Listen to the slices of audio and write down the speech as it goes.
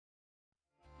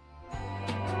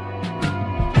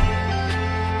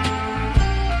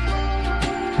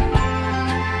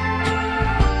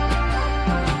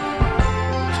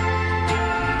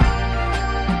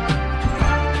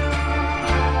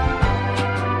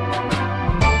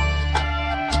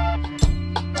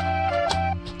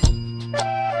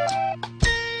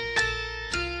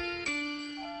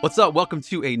What's up? Welcome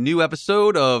to a new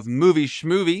episode of Movie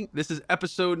Schmovie. This is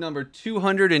episode number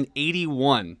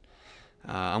 281.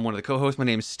 I'm one of the co-hosts. My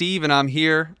name is Steve, and I'm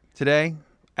here today,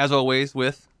 as always,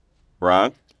 with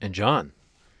Ron and John.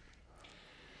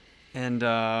 And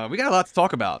we got a lot to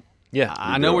talk about. Yeah,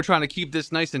 I know we're trying to keep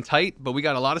this nice and tight, but we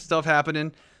got a lot of stuff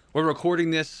happening. We're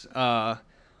recording this on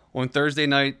Thursday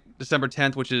night, December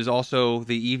 10th, which is also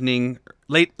the evening,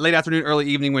 late afternoon, early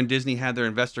evening when Disney had their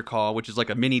investor call, which is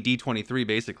like a mini D23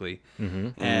 basically.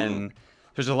 And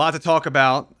there's a lot to talk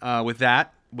about with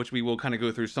that, which we will kind of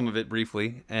go through some of it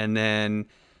briefly. And then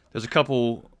there's a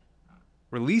couple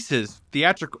releases,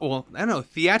 theatrical. Well, I don't know,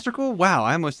 theatrical. Wow,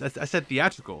 I said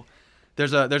theatrical.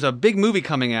 There's a big movie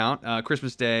coming out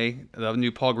Christmas Day, the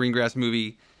new Paul Greengrass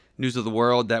movie, News of the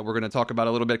World, that we're going to talk about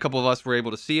a little bit. A couple of us were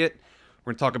able to see it.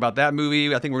 We're going to talk about that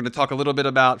movie. I think we're going to talk a little bit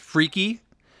about Freaky,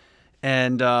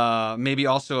 and maybe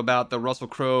also about the Russell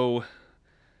Crowe,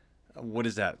 what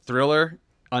is that, thriller,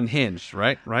 Unhinged,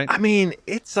 right? I mean,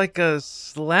 it's like a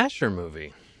slasher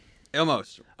movie.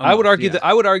 Almost. I would argue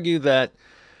yeah. that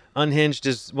Unhinged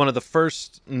is one of the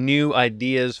first new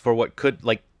ideas for what could,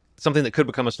 like, something that could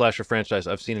become a slasher franchise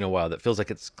I've seen in a while, that feels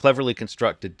like it's cleverly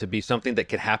constructed to be something that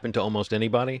could happen to almost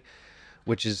anybody,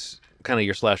 which is kind of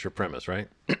your slasher premise, right?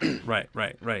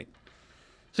 Right.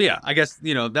 So yeah, I guess,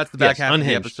 that's the back half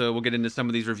Unhinged. of the episode. We'll get into some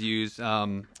of these reviews.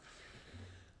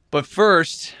 But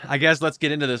first, I guess let's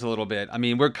get into this a little bit. I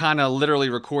mean, we're kind of literally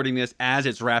recording this as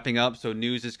it's wrapping up, so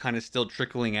news is kind of still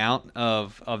trickling out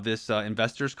of this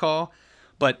investors call.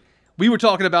 But we were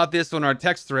talking about this on our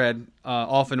text thread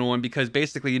off and on because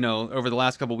basically, over the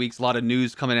last couple of weeks, a lot of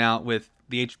news coming out with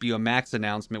the HBO Max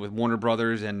announcement with Warner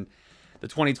Brothers and the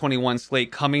 2021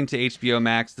 slate coming to HBO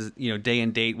Max, day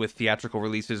and date with theatrical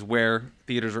releases where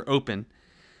theaters are open.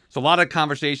 So a lot of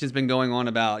conversations been going on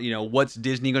about, what's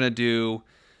Disney going to do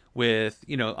with,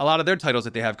 a lot of their titles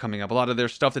that they have coming up, a lot of their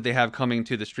stuff that they have coming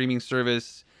to the streaming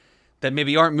service that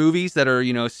maybe aren't movies, that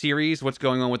are, series, what's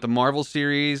going on with the Marvel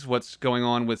series, what's going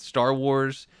on with Star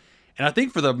Wars. And I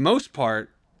think for the most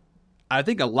part, I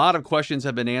think a lot of questions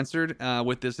have been answered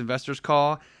with this investors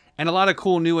call. And a lot of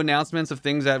cool new announcements of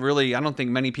things that really, I don't think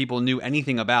many people knew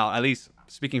anything about. At least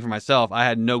speaking for myself, I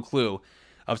had no clue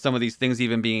of some of these things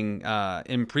even being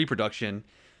in pre-production,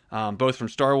 both from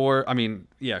Star Wars,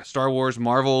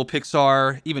 Marvel,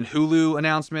 Pixar, even Hulu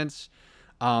announcements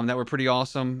that were pretty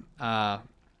awesome. But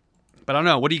I don't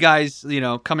know. What do you guys,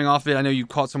 coming off it? I know you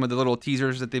caught some of the little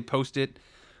teasers that they posted,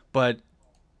 but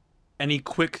any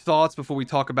quick thoughts before we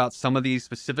talk about some of these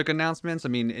specific announcements? I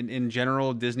mean, in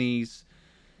general, Disney's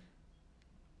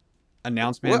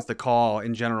announcements, the call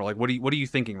in general, like what are you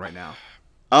thinking right now?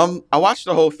 I watched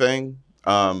the whole thing,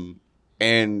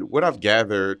 and what I've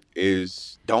gathered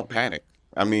is don't panic.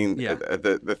 I mean,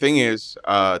 the thing is,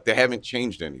 they haven't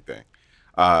changed anything.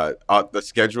 The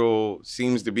schedule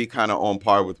seems to be kind of on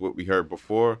par with what we heard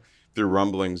before through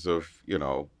rumblings of,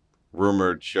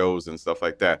 rumored shows and stuff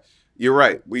like that. You're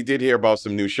right. We did hear about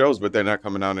some new shows, but they're not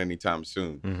coming out anytime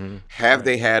soon. Have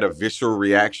they had a visceral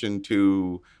reaction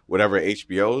to whatever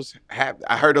HBO's have?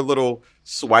 I heard a little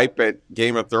swipe at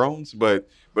Game of Thrones, but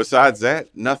besides that,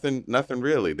 nothing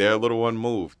really. They're a little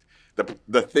unmoved.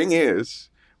 The thing is,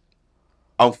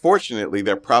 unfortunately,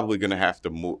 they're probably going to have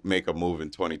to make a move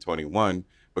in 2021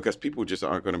 because people just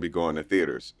aren't going to be going to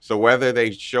theaters. So whether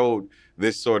they showed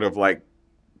this sort of like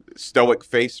stoic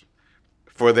face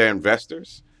for their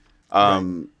investors,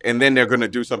 and then they're going to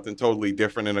do something totally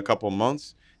different in a couple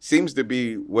months, seems to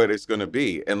be what it's going to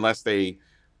be, unless they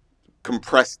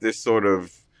compress this sort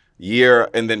of year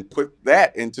and then put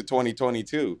that into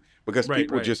 2022, because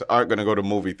people just aren't going to go to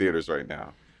movie theaters right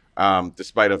now.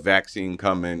 Despite a vaccine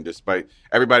coming, despite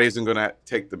everybody isn't going to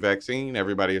take the vaccine,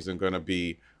 everybody isn't going to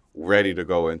be ready to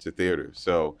go into theaters.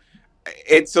 So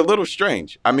it's a little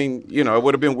strange. I mean, it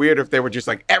would have been weird if they were just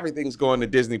like, everything's going to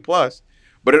Disney Plus.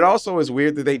 But it also is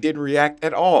weird that they didn't react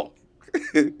at all.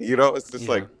 It's just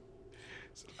like,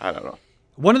 I don't know.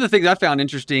 One of the things I found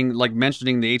interesting, like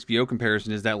mentioning the HBO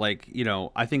comparison, is that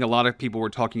I think a lot of people were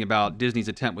talking about Disney's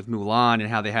attempt with Mulan and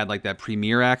how they had like that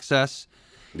premiere access.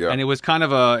 Yeah. And it was kind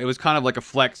of like a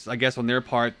flex, I guess, on their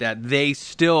part that they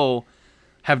still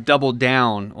have doubled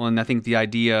down on, I think, the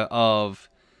idea of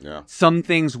some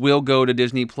things will go to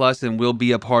Disney Plus and will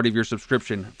be a part of your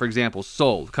subscription. For example,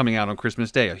 Soul coming out on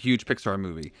Christmas Day, a huge Pixar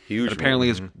movie.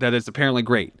 That is apparently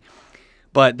great.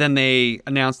 But then they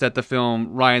announced that the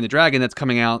film Raya and the Dragon that's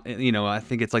coming out, I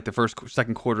think it's like the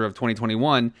second quarter of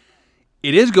 2021,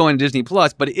 it is going to Disney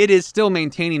Plus, but it is still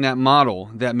maintaining that model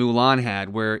that Mulan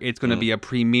had, where it's going to be a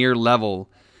premier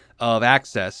level of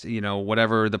access,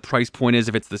 whatever the price point is,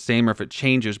 if it's the same or if it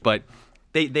changes. But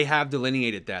they have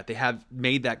delineated that. They have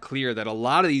made that clear that a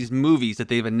lot of these movies that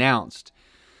they've announced,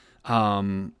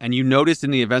 and you noticed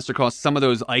in the Investor Call some of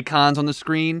those icons on the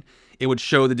screen, it would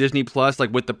show the Disney Plus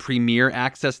like with the premiere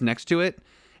access next to it,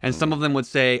 and some of them would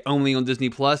say only on Disney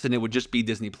Plus, and it would just be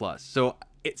Disney Plus. So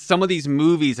some of these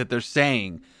movies that they're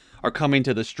saying are coming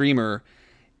to the streamer.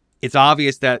 It's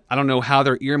obvious that I don't know how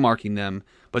they're earmarking them,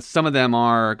 but some of them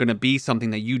are going to be something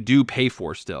that you do pay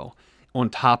for still on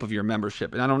top of your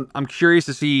membership. And I'm curious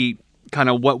to see kind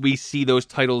of what we see those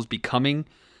titles becoming.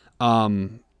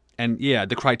 And yeah,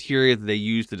 the criteria that they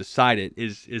use to decide it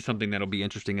is something that'll be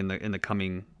interesting in the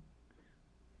coming,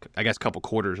 I guess, couple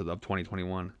quarters of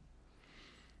 2021.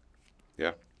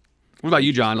 Yeah. What about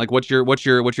you, John? Like, what's your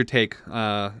take?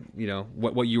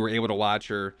 What you were able to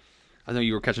watch, or I know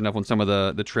you were catching up on some of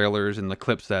the trailers and the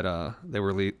clips that they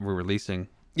were releasing.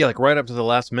 Yeah, like right up to the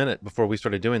last minute before we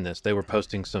started doing this, they were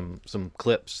posting some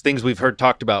clips, things we've heard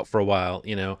talked about for a while,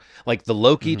 like the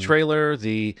Loki trailer,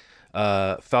 the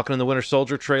Falcon and the Winter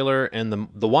Soldier trailer, and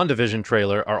the WandaVision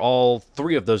trailer are all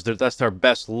three of those. That's our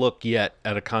best look yet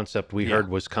at a concept we heard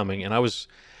was coming. And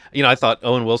I thought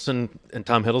Owen Wilson and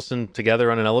Tom Hiddleston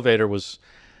together on an elevator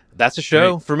that's a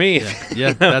show for me.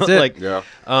 Yeah, that's it.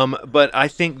 But I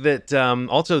think that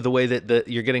also the way that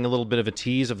you're getting a little bit of a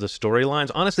tease of the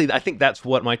storylines. Honestly, I think that's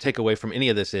what my takeaway from any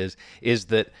of this is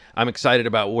that I'm excited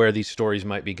about where these stories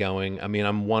might be going. I mean,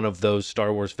 I'm one of those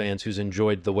Star Wars fans who's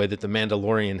enjoyed the way that The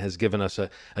Mandalorian has given us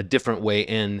a different way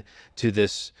in to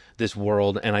this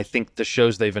world, and I think the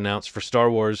shows they've announced for Star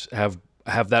Wars have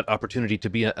that opportunity to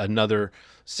be another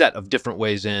set of different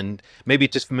ways in, maybe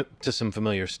to some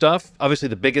familiar stuff. Obviously,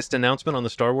 the biggest announcement on the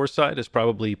Star Wars side is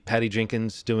probably Patty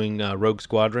Jenkins doing Rogue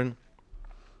Squadron.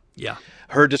 Yeah.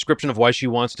 Her description of why she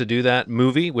wants to do that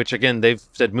movie, which again, they've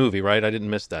said movie, right? I didn't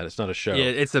miss that. It's not a show. Yeah,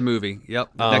 it's a movie.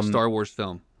 Yep. The next Star Wars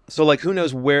film. So, like, who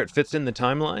knows where it fits in the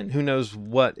timeline? Who knows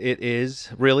what it is,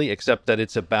 really, except that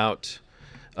it's about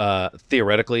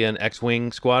theoretically an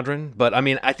X-Wing squadron. But I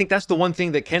mean, I think that's the one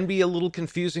thing that can be a little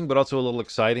confusing, but also a little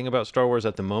exciting about Star Wars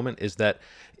at the moment, is that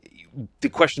the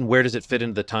question, where does it fit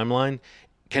into the timeline,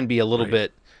 can be a little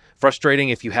bit frustrating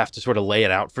if you have to sort of lay it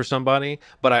out for somebody.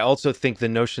 But I also think the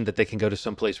notion that they can go to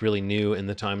someplace really new in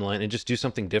the timeline and just do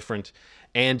something different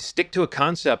and stick to a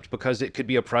concept, because it could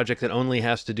be a project that only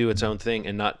has to do its own thing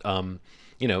and not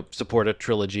support a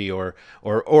trilogy or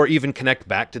even connect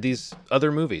back to these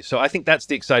other movies. So I think that's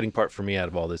the exciting part for me out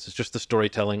of all this. It's just the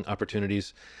storytelling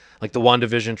opportunities. Like the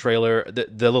WandaVision trailer,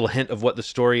 the little hint of what the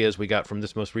story is we got from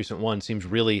this most recent one seems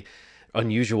really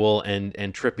unusual and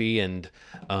trippy. And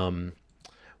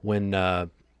when I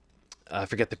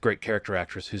forget the great character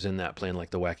actress who's in that, playing like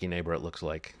the wacky neighbor, it looks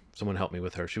like. Someone help me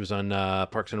with her. She was on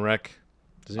Parks and Rec.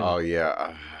 Oh, yeah.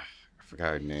 I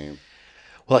forgot her name.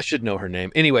 Well, I should know her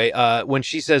name. Anyway, when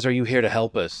she says, "Are you here to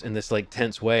help us?" in this like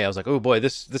tense way, I was like, "Oh boy,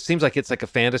 this seems like it's like a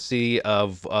fantasy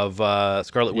of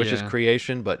Scarlet Witch's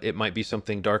creation, but it might be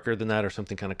something darker than that, or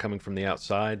something kind of coming from the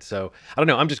outside." So I don't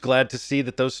know. I'm just glad to see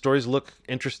that those stories look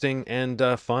interesting and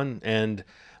fun. And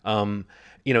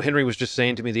Henry was just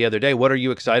saying to me the other day, "What are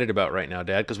you excited about right now,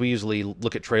 Dad?" Because we usually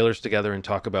look at trailers together and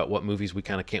talk about what movies we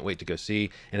kind of can't wait to go see.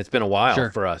 And it's been a while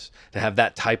for us to have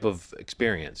that type of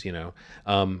experience,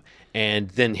 And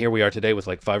then here we are today with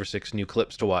like 5 or 6 new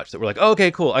clips to watch that we're like, oh, okay,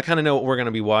 cool. I kind of know what we're going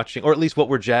to be watching, or at least what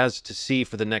we're jazzed to see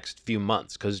for the next few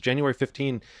months, because January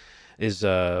 15 is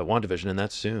WandaVision, and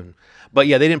that's soon. But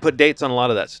yeah, they didn't put dates on a lot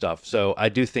of that stuff. So I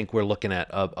do think we're looking at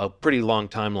a pretty long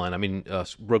timeline. I mean,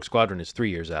 Rogue Squadron is 3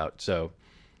 years out. So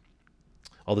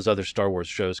all those other Star Wars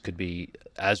shows could be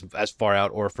as far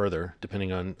out or further,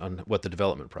 depending on what the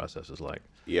development process is like.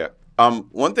 Yeah.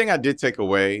 One thing I did take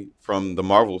away from the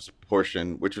Marvels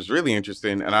portion, which was really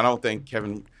interesting, and I don't think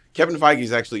Kevin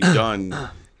Feige's actually done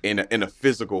in a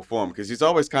physical form, because he's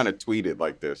always kind of tweeted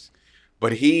like this.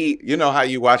 But he, how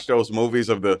you watch those movies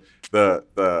of the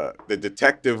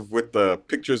detective with the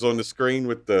pictures on the screen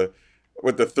with the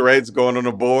threads going on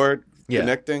the board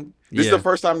connecting. This is the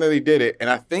first time that he did it, and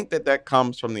I think that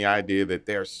comes from the idea that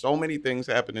there are so many things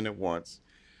happening at once.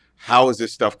 How is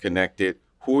this stuff connected?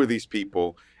 Who are these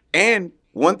people? And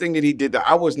one thing that he did that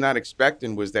I was not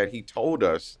expecting was that he told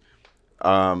us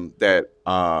that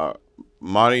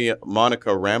Monica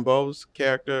Rambeau's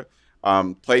character,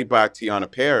 played by Tiana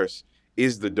Paris,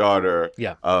 is the daughter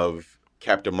of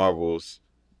Captain Marvel's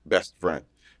best friend.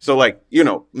 So, like,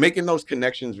 making those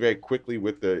connections very quickly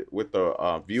with the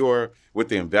viewer, with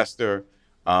the investor,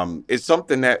 is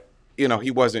something that,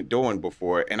 he wasn't doing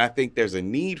before. And I think there's a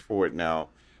need for it now,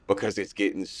 because it's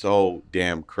getting so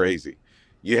damn crazy.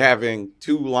 You're having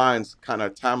 2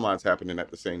 timelines happening at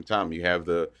the same time. You have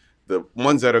the the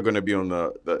ones that are going to be on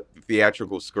the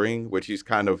theatrical screen, which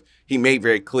he made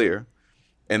very clear,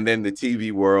 and then the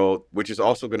TV world, which is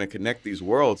also going to connect these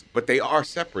worlds, but they are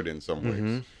separate in some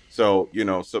ways. So,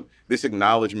 so this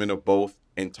acknowledgement of both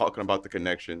and talking about the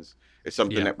connections is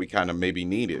something that we kind of maybe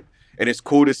needed. And it's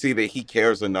cool to see that he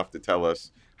cares enough to tell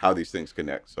us how these things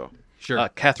connect. So sure.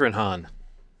 Catherine Hahn.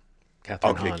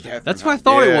 Catherine Hahn. That's what I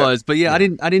thought it was, but I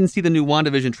didn't see the new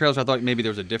WandaVision trailers. I thought maybe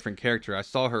there was a different character. I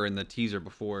saw her in the teaser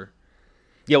before.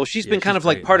 Yeah, well, she's been kind of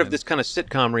like part of this kind of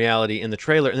sitcom reality in the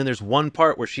trailer, and then there's one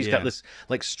part where she's got this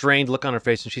like strained look on her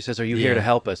face, and she says, "Are you here to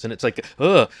help us?" And it's like,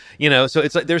 ugh, so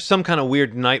it's like there's some kind of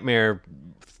weird nightmare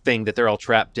thing that they're all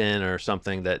trapped in or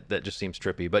something that just seems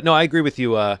trippy. But no, I agree with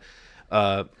you,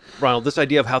 Ronald. This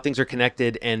idea of how things are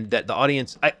connected and that the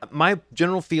audience, my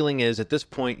general feeling is at this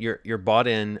point you're bought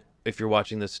in. If you're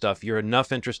watching this stuff, you're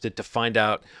enough interested to find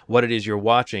out what it is you're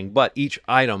watching, but each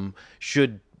item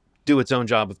should do its own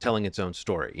job of telling its own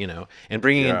story, and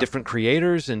bringing in different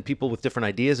creators and people with different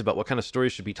ideas about what kind of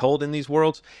stories should be told in these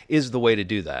worlds is the way to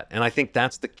do that. And I think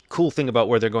that's the cool thing about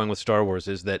where they're going with Star Wars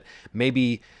is that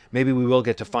maybe we will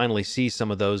get to finally see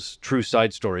some of those true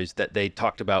side stories that they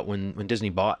talked about when Disney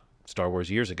bought Star Wars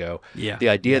years ago. The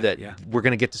idea that we're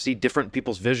going to get to see different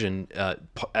people's vision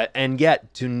and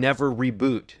yet to never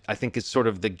reboot, I think is sort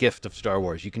of the gift of Star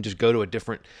Wars. You can just go to a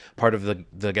different part of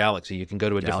the galaxy. You can go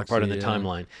to a different part of the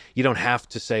timeline. You don't have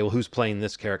to say, well, who's playing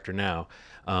this character now?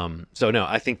 So no,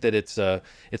 I think that it's a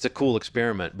cool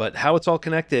experiment, but how it's all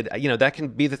connected, that can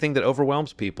be the thing that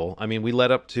overwhelms people. I mean, we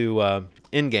led up to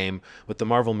Endgame with the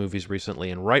Marvel movies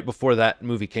recently, and right before that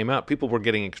movie came out, people were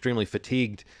getting extremely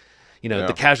fatigued.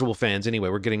 The casual fans anyway,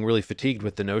 we're getting really fatigued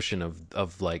with the notion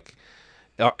of like,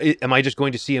 am I just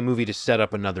going to see a movie to set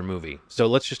up another movie? So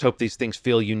let's just hope these things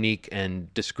feel unique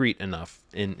and discreet enough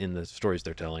in the stories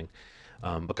they're telling.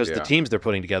 Because the teams they're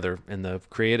putting together and the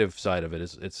creative side of it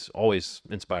it's always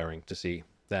inspiring to see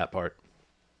that part.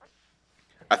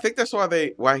 I think that's why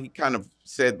he kind of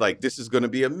said like, this is going to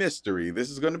be a mystery. This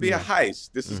is going to be a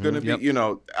heist. This is going to be,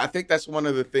 I think that's one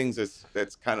of the things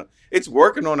that's kind of, it's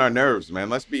working on our nerves, man.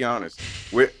 Let's be honest.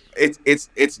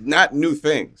 It's not new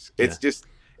things. It's just,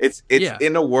 it's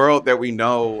in a world that we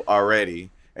know already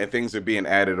and things are being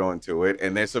added onto it.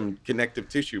 And there's some connective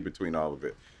tissue between all of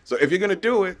it. So if you're going to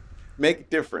do it, make it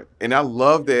different. And I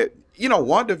love that,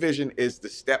 WandaVision is the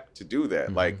step to do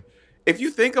that. Like, if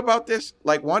you think about this,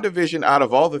 like WandaVision, out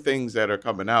of all the things that are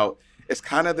coming out, it's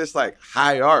kind of this like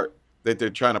high art that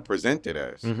they're trying to present it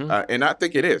as. And I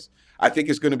think it is. I think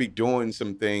it's going to be doing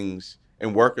some things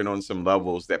and working on some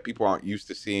levels that people aren't used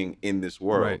to seeing in this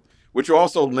world, which will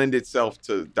also lend itself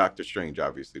to Doctor Strange,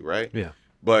 obviously, right? Yeah.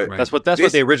 But that's what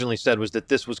they originally said, was that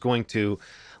this was going to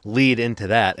lead into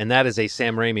that. And that is a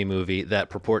Sam Raimi movie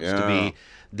that purports to be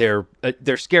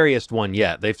their scariest one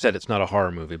yet. They've said it's not a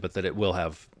horror movie, but that it will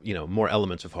have more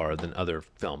elements of horror than other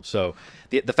films. So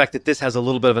the fact that this has a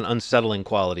little bit of an unsettling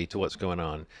quality to what's going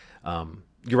on,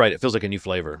 you're right. It feels like a new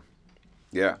flavor.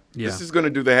 Yeah. This is going to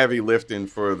do the heavy lifting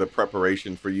for the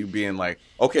preparation for you being like,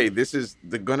 okay, this is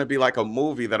going to be like a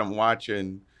movie that I'm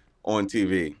watching on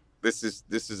TV. This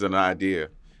is an idea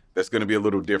that's going to be a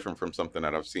little different from something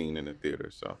that I've seen in the theater.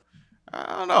 So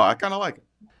I don't know. I kind of like it.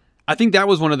 I think that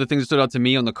was one of the things that stood out to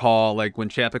me on the call, like when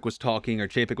Chapek was talking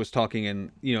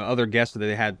and, other guests that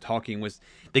they had talking, was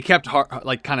they kept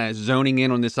like kind of zoning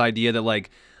in on this idea that like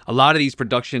a lot of these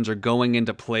productions are going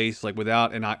into place like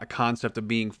without a concept of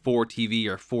being for TV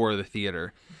or for the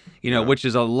theater, which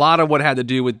is a lot of what had to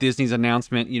do with Disney's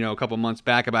announcement, a couple months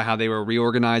back about how they were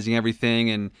reorganizing everything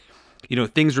and,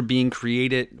 things were being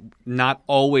created not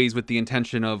always with the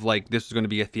intention of like this is going to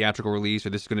be a theatrical release or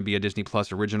this is going to be a Disney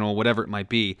Plus original, whatever it might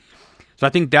be. So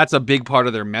I think that's a big part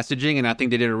of their messaging, and I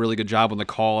think they did a really good job on the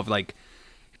call of like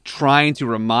trying to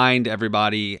remind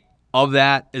everybody of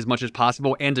that as much as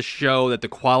possible and to show that the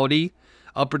quality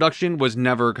of production was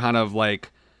never kind of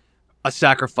like a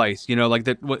sacrifice, like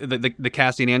the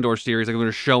Cassian Andor series, like they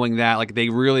were showing that, like they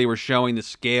really were showing the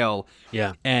scale.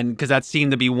 Yeah. And because that seemed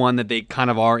to be one that they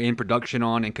kind of are in production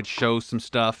on and could show some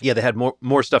stuff. Yeah, they had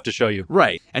more stuff to show you.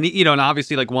 Right. And, and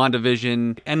obviously like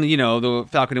WandaVision and, the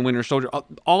Falcon and Winter Soldier,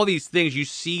 all these things, you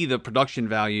see the production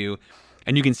value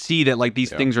and you can see that like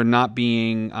these things are not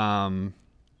being, that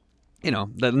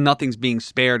nothing's being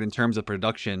spared in terms of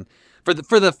production.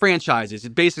 For the franchises,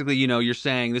 it basically, you're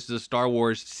saying this is a Star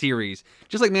Wars series,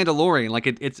 just like Mandalorian. Like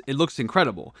it looks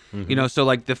incredible, So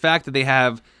like the fact that they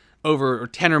have over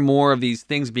 10 or more of these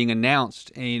things being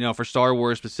announced, and, for Star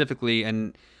Wars specifically,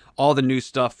 and all the new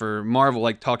stuff for Marvel,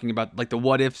 like talking about like the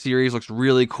What If series looks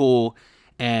really cool,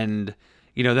 and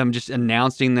them just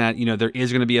announcing that, there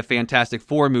is going to be a Fantastic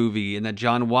Four movie and that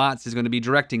John Watts is going to be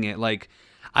directing it. Like,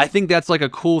 I think that's like a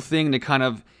cool thing to kind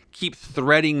of keep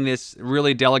threading this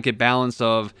really delicate balance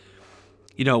of,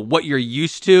 what you're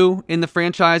used to in the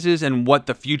franchises and what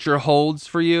the future holds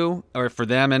for you or for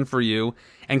them and for you,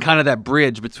 and kind of that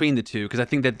bridge between the two. Because I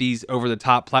think that these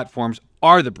over-the-top platforms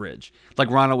are the bridge. Like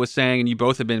Ronald was saying, and you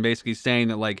both have been basically saying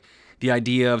that, like, the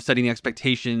idea of setting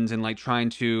expectations and like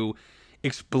trying to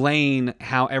explain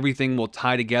how everything will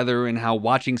tie together and how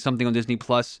watching something on Disney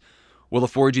Plus will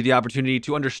afford you the opportunity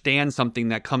to understand something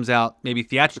that comes out maybe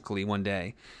theatrically one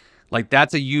day. Like,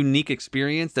 that's a unique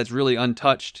experience that's really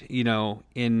untouched,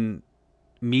 in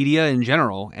media in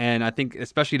general. And I think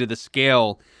especially to the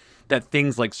scale that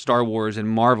things like Star Wars and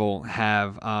Marvel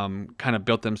have kind of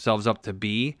built themselves up to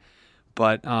be.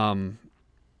 But, I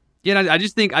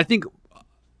think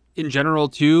in general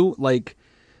too, like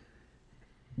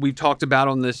we've talked about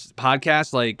on this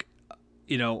podcast, like,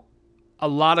 a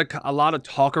lot of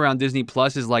talk around Disney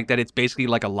Plus is like that it's basically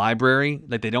like a library.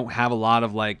 Like, they don't have a lot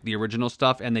of like the original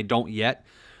stuff, and they don't yet.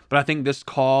 But I think this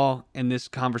call and this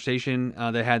conversation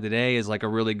they had today is like a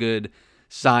really good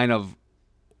sign of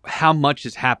how much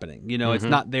is happening. It's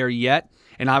not there yet.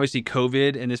 And obviously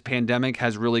COVID and this pandemic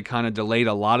has really kind of delayed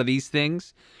a lot of these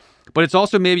things. But it's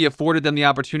also maybe afforded them the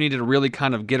opportunity to really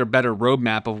kind of get a better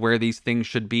roadmap of where these things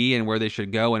should be and where they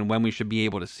should go and when we should be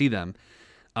able to see them.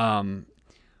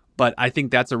 But I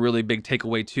think that's a really big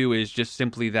takeaway too, is just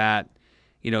simply that,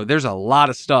 there's a lot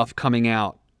of stuff coming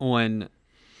out on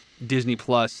Disney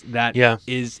Plus that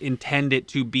is intended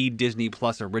to be Disney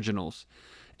Plus originals.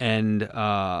 And,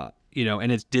 and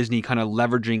it's Disney kind of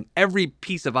leveraging every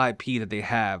piece of IP that they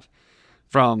have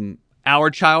from our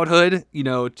childhood,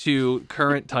 to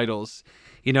current titles.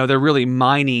 They're really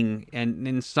mining,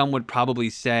 and some would probably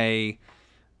say,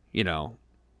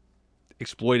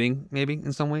 exploiting maybe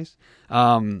in some ways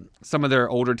some of their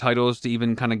older titles to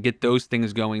even kind of get those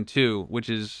things going too, which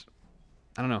is,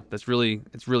 I don't know, it's really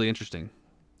interesting.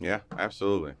 Yeah,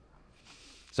 absolutely.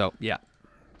 So yeah,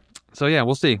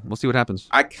 we'll see what happens.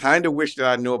 I kind of wish that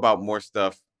I knew about more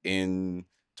stuff in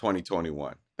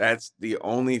 2021. That's the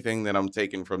only thing that I'm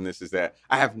taking from this, is that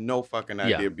I have no fucking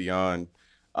idea beyond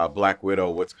Black Widow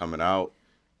what's coming out,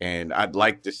 and I'd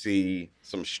like to see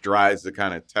some strides to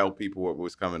kind of tell people what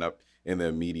was coming up in the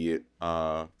immediate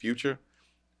future.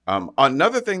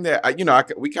 Another thing that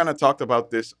we kind of talked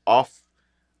about this off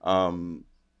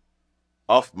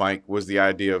mic was the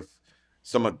idea of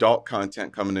some adult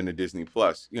content coming into Disney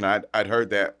Plus. I'd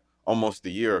heard that almost a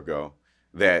year ago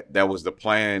that was the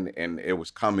plan, and it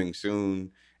was coming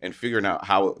soon, and figuring out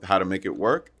how to make it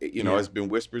work. It's been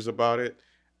whispers about it,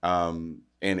 and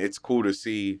it's cool to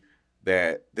see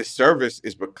that this service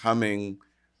is becoming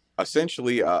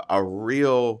essentially a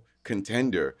real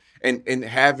contender, and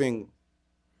having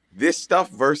this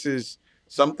stuff versus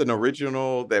something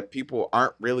original that people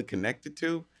aren't really connected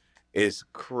to is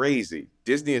crazy.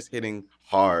 Disney is hitting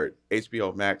hard.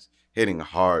 HBO Max hitting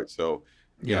hard. So,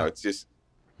 it's just,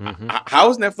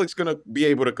 how is Netflix going to be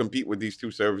able to compete with these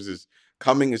two services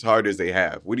coming as hard as they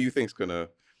have? What do you think's going to,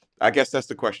 I guess that's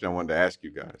the question I wanted to ask you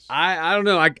guys. I don't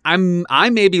know. I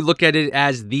maybe look at it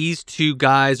as these two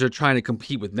guys are trying to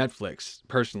compete with Netflix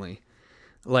personally.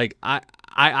 Like,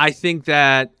 I think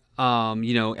that,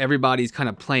 everybody's kind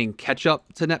of playing catch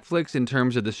up to Netflix in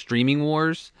terms of the streaming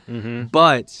wars.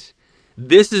 But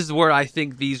this is where I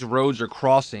think these roads are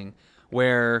crossing,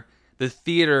 where the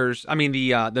theaters,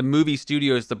 the movie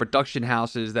studios, the production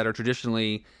houses that are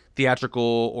traditionally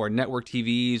theatrical or network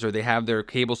TVs, or they have their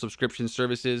cable subscription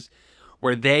services,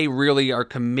 where they really are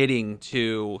committing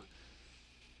to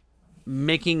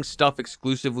making stuff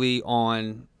exclusively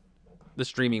on the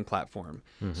streaming platform.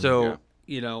 So,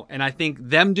 and I think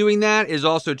them doing that is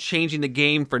also changing the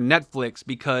game for Netflix,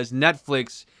 because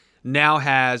Netflix now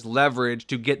has leverage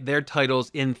to get their titles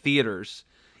in theaters.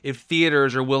 If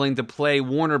theaters are willing to play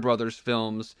Warner Brothers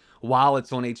films while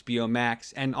it's on HBO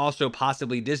Max, and also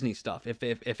possibly Disney stuff, if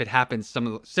it happens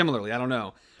similarly, I don't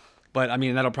know. But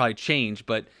that'll probably change.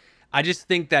 But I just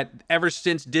think that ever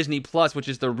since Disney Plus, which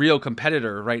is the real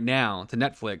competitor right now to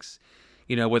Netflix,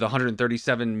 with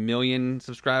 137 million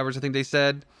subscribers, I think they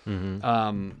said.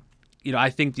 I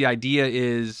think the idea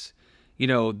is,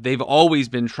 they've always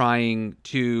been trying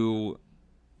to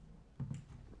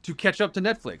catch up to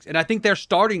Netflix, and I think they're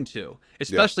starting to,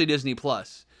 especially Disney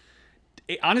Plus.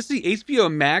 Honestly,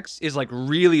 HBO Max is like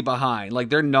really behind. Like,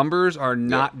 their numbers are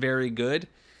not very good.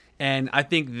 And I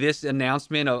think this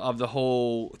announcement of the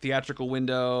whole theatrical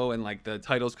window and like the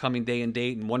titles coming day and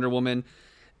date and Wonder Woman,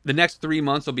 the next 3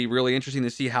 months will be really interesting to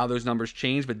see how those numbers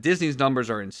change. But Disney's numbers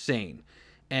are insane.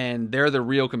 and they're the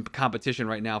real competition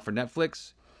right now for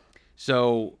Netflix.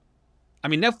 So, I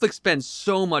mean, Netflix spends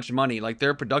so much money. Like,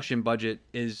 their production budget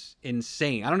is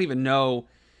insane. I don't even know.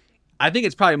 I think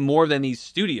it's probably more than these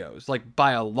studios, like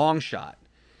by a long shot.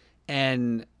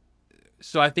 And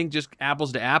so I think just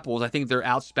apples to apples, I think they're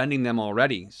outspending them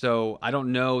already. So I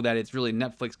don't know that it's really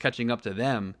Netflix catching up to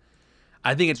them.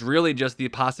 I think it's really just the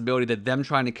possibility that them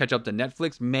trying to catch up to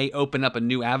Netflix may open up a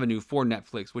new avenue for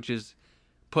Netflix, which is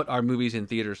put our movies in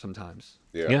theaters sometimes.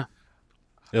 Yeah.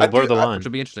 It'll blur the line. Which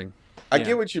will be interesting. I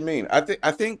get what you mean.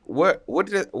 I think what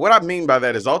I mean by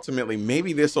that is ultimately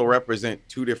maybe this will represent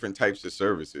two different types of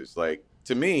services. Like,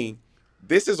 to me,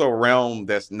 this is a realm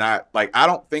that's not, like, I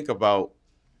don't think about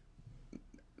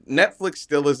Netflix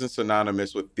still isn't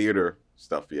synonymous with theater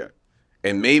stuff yet.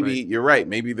 And maybe you're right.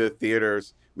 Maybe the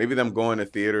theaters, maybe them going to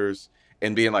theaters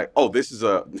and being like, oh, this is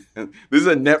a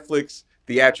Netflix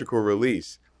theatrical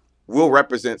release will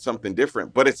represent something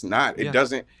different, but it's not. It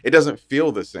doesn't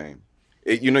feel the same.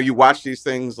 You watch these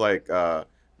things like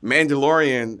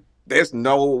Mandalorian. There's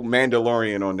no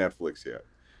Mandalorian on Netflix yet.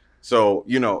 So,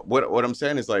 what I'm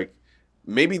saying is, like,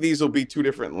 maybe these will be two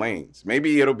different lanes.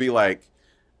 Maybe it'll be like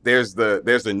there's a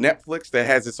Netflix that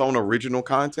has its own original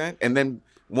content, and then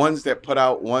ones that put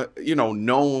out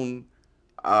known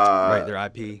their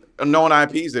IP, known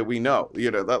IPs that we know,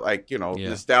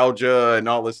 nostalgia and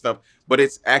all this stuff. But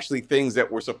it's actually things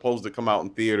that were supposed to come out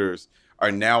in theaters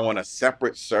are now on a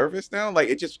separate service now. Like,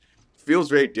 it just feels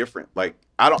very different. Like,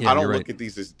 I don't look at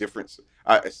these as different,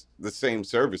 the same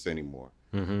service anymore.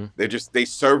 Mm-hmm. They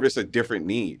service a different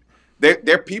need.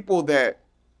 They're people that,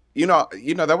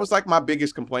 that was like my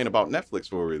biggest complaint about Netflix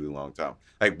for a really long time.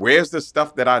 Like, where's the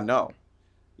stuff that I know?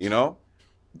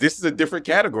 This is a different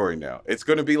category now. It's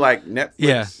going to be like Netflix.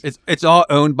 Yeah, it's all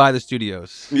owned by the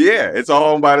studios. Yeah, it's all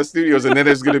owned by the studios, and then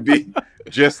there's going to be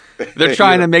just they're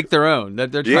trying to make their own. They're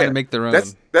trying to make their own.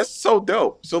 That's so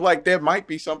dope. So, like, there might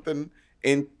be something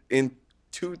in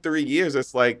 2-3 years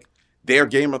that's like their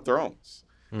Game of Thrones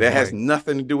that has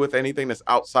nothing to do with anything that's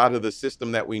outside of the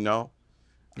system that we know.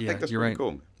 I think that's pretty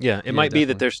cool. Yeah, it might be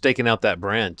that they're staking out that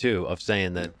brand too, of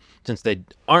saying that since they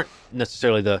aren't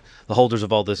necessarily the holders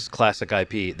of all this classic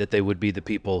IP, that they would be the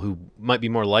people who might be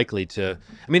more likely to.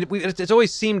 I mean, it's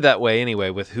always seemed that way anyway,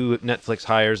 with who Netflix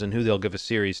hires and who they'll give a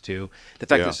series to. The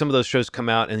fact that some of those shows come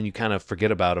out and then you kind of forget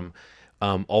about them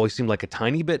always seemed like a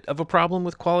tiny bit of a problem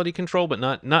with quality control, but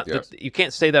not. You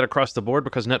can't say that across the board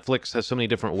because Netflix has so many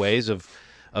different ways of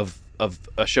a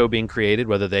show being created,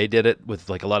 whether they did it with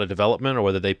like a lot of development or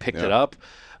whether they picked it up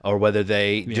or whether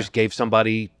they just gave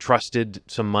somebody trusted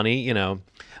some money,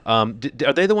 are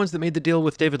they the ones that made the deal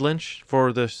with David Lynch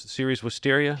for the series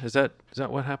Wisteria? Is that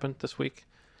what happened this week?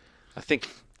 I think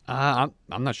I'm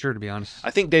not sure, to be honest.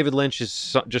 I think David Lynch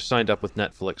is just signed up with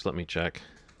Netflix. Let me check.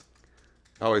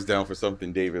 Always down for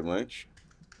something David Lynch.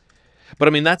 But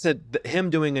I mean, that's him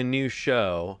doing a new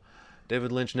show.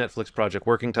 David Lynch Netflix project,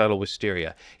 working title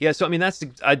Wisteria. Yeah, so I mean, I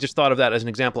just thought of that as an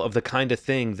example of the kind of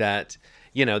thing that,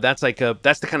 that's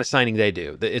the kind of signing they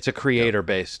do. It's a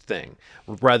creator-based thing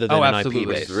rather than an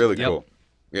IP-based. It's really cool.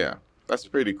 Yeah, that's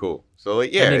pretty cool. So,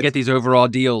 like, and they get these overall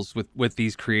deals with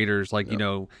these creators, like,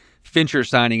 Fincher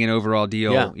signing an overall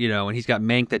deal, and he's got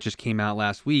Mank that just came out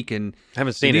last week, and I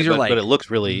haven't seen it, but it looks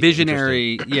really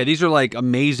visionary. Yeah, these are like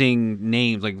amazing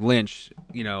names, like Lynch,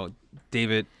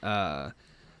 David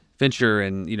Fincher,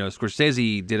 and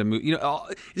Scorsese did a movie.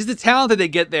 It's the talent that they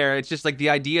get there. It's just like the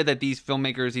idea that these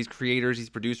filmmakers, these creators, these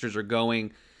producers are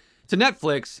going to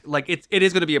Netflix. Like, it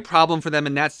is going to be a problem for them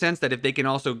in that sense, that if they can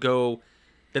also go,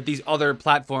 that these other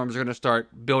platforms are going to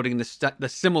start building the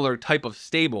similar type of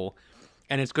stable,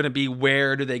 and it's going to be,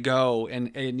 where do they go?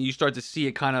 And you start to see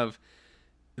it kind of,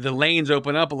 the lanes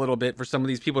open up a little bit for some of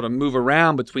these people to move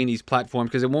around between these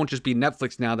platforms, because it won't just be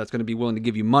Netflix now that's going to be willing to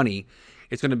give you money.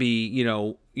 It's going to be,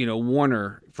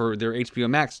 Warner for their HBO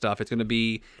Max stuff. It's going to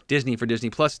be Disney for Disney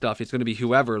Plus stuff. It's going to be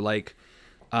whoever. Like,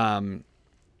 it's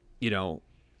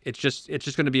just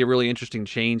going to be a really interesting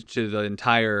change to the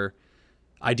entire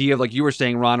idea of, like you were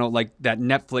saying, Ronald, like that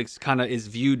Netflix kind of is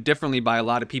viewed differently by a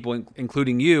lot of people,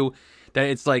 including you. That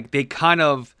it's like they kind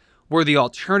of were the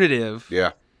alternative,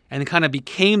 and it kind of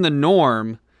became the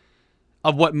norm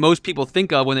of what most people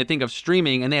think of when they think of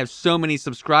streaming, and they have so many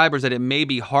subscribers that it may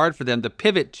be hard for them to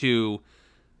pivot to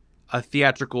a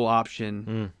theatrical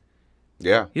option.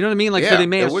 Yeah. You know what I mean? Like, so they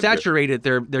may have saturated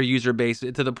their user base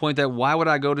to the point that, why would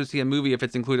I go to see a movie if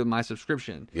it's included in my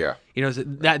subscription? Yeah. So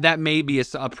that may be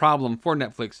a problem for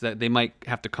Netflix that they might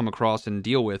have to come across and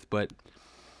deal with, but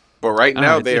right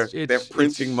now they're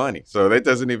printing money, so that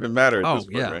doesn't even matter at this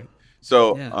point, right?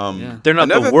 So, Yeah. They're not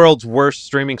another the world's worst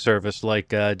streaming service like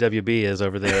WB is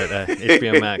over there at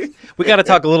HBO Max. We got to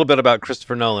talk a little bit about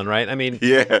Christopher Nolan, right? I mean,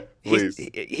 Yeah, he's please.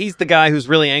 he's the guy who's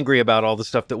really angry about all the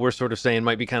stuff that we're sort of saying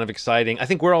might be kind of exciting. I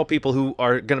think we're all people who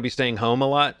are going to be staying home a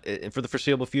lot for the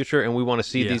foreseeable future, and we want to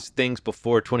see these things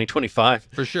before 2025.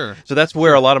 For sure. So that's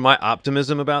where a lot of my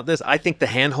optimism about this. I think the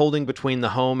hand-holding between the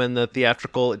home and the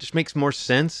theatrical, it just makes more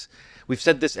sense. We've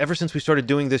said this ever since we started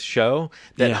doing this show,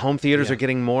 that home theaters are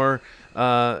getting more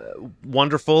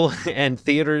wonderful and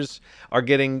theaters are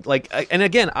getting and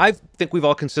again, I think we've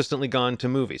all consistently gone to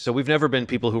movies. So we've never been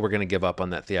people who were going to give up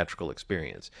on that theatrical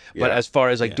experience. But as far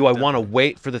as do I want to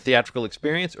wait for the theatrical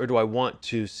experience or do I want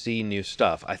to see new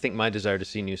stuff? I think my desire to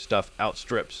see new stuff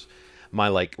outstrips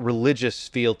my religious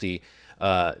fealty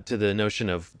to the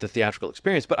notion of the theatrical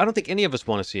experience, but I don't think any of us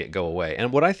want to see it go away.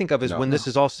 And what I think of is when this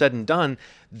is all said and done,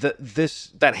 that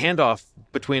handoff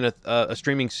between a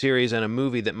streaming series and a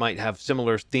movie that might have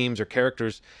similar themes or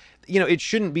characters, it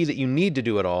shouldn't be that you need to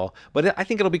do it all, but I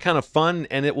think it'll be kind of fun,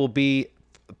 and it will be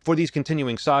for these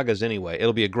continuing sagas anyway.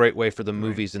 It'll be a great way for the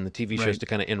movies and the TV shows to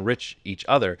kind of enrich each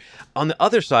other. On the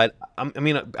other side, I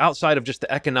mean, outside of just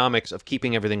the economics of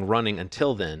keeping everything running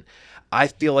until then, I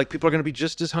feel like people are going to be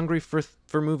just as hungry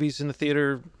for movies in the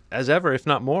theater as ever, if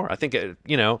not more. I think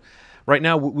right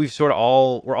now we're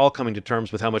all coming to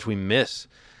terms with how much we miss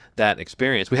that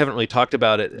experience. We haven't really talked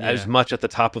about it as much at the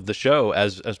top of the show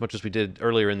as much as we did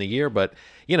earlier in the year, but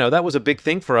that was a big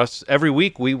thing for us. Every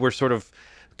week we were sort of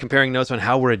comparing notes on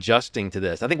how we're adjusting to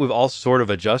this. I think we've all sort of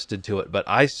adjusted to it, but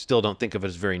I still don't think of it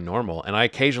as very normal. And I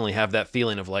occasionally have that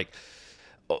feeling of like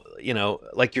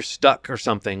you're stuck or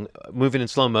something, moving in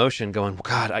slow motion, going,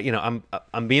 God,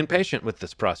 I'm being patient with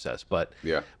this process, but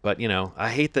I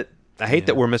hate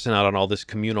that we're missing out on all this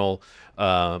communal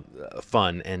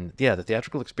fun, and the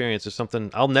theatrical experience is something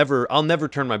I'll never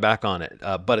turn my back on it.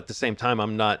 But at the same time,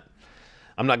 I'm not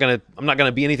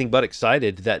gonna be anything but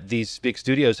excited that these big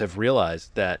studios have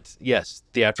realized that yes,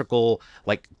 theatrical,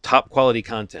 top quality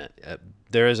content,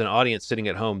 there is an audience sitting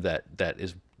at home that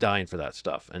is dying for that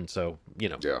stuff, and so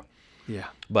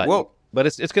but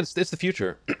it's good. It's the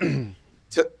future.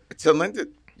 to lend it,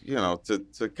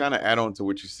 to kind of add on to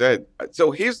what you said. So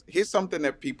here's something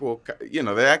that people,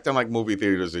 they're acting like movie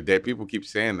theaters are dead. People keep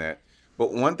saying that,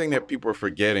 but one thing that people are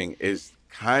forgetting is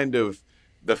kind of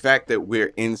the fact that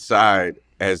we're inside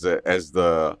as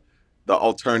the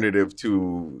alternative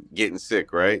to getting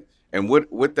sick, right? And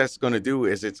what that's going to do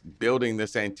is it's building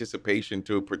this anticipation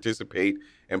to participate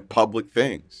in public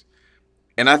things.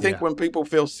 And I think when people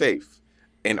feel safe,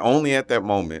 and only at that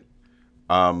moment,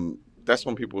 that's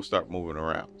when people start moving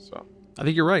around. So I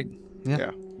think you're right.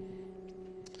 Yeah.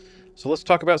 So let's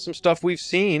talk about some stuff we've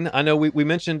seen. I know we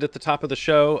mentioned at the top of the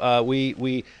show,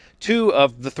 we two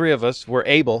of the three of us were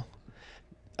able,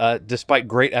 despite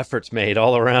great efforts made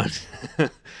all around,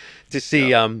 to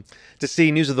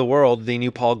see News of the World, the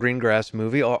new Paul Greengrass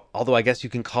movie. Although I guess you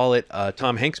can call it a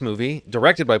Tom Hanks movie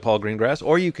directed by Paul Greengrass,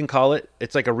 or you can call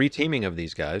it's like a reteaming of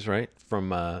these guys, right? From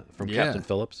Captain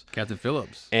Phillips. Captain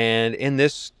Phillips. And in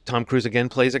this, Tom Cruise again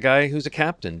plays a guy who's a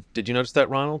captain. Did you notice that,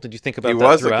 Ronald? Did you think about that throughout?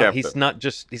 He was a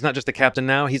captain. He's not just the captain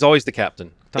now. He's always the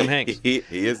captain. Tom Hanks. he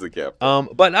is the captain.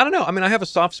 But I don't know. I mean, I have a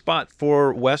soft spot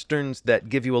for Westerns that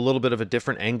give you a little bit of a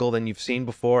different angle than you've seen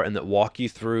before, and that walk you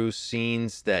through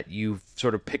scenes that you've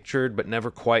sort of pictured but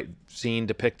never quite seen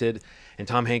depicted. And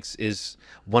Tom Hanks is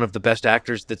one of the best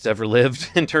actors that's ever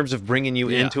lived in terms of bringing you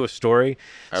into a story.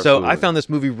 Absolutely. So I found this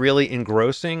movie really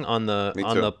engrossing on the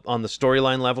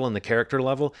storyline level and the character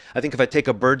level. I think if I take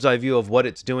a bird's eye view of what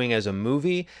it's doing as a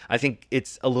movie, I think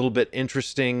it's a little bit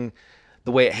interesting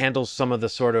the way it handles some of the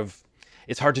sort of.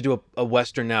 It's hard to do a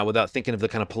Western now without thinking of the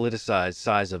kind of politicized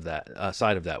side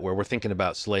of that, where we're thinking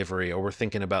about slavery or we're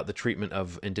thinking about the treatment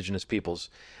of indigenous peoples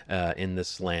in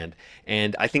this land.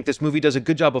 And I think this movie does a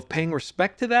good job of paying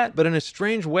respect to that, but in a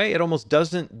strange way, it almost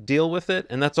doesn't deal with it.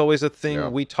 And that's always a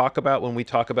thing we talk about when we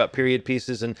talk about period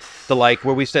pieces and the like,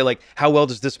 where we say, like, how well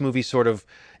does this movie sort of...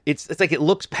 It's like it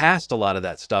looks past a lot of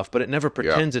that stuff, but it never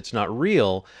pretends it's not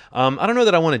real. I don't know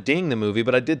that I want to ding the movie,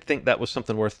 but I did think that was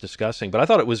something worth discussing. But I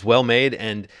thought it was well made,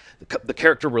 and the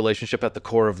character relationship at the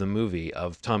core of the movie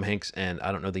of Tom Hanks and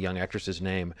I don't know the young actress's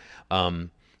name.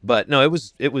 But no,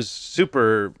 it was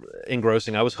super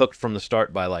engrossing. I was hooked from the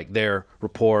start by like their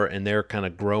rapport and their kind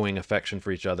of growing affection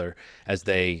for each other as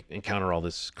they encounter all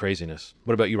this craziness.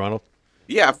 What about you, Ronald?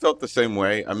 Yeah, I felt the same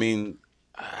way. I mean,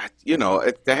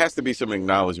 there has to be some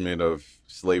acknowledgement of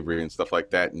slavery and stuff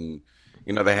like that. And,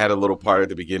 they had a little part at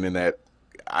the beginning that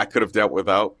I could have dealt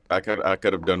without. I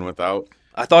could have done without.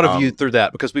 I thought of you through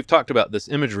that because we've talked about this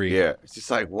imagery. Yeah, it's just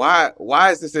like why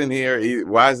is this in here?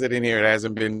 Why is it in here? It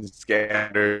hasn't been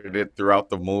scattered throughout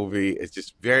the movie. It's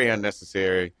just very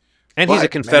unnecessary. And but, he's a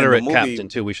Confederate man, movie, captain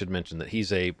too. We should mention that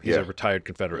he's a retired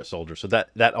Confederate soldier. So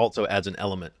that also adds an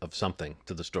element of something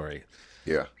to the story.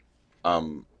 Yeah.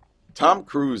 Tom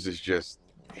Cruise is just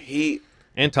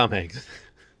and Tom Hanks.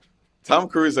 Tom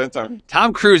Cruise and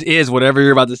Tom Cruise is whatever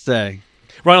you're about to say.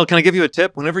 Ronald, can I give you a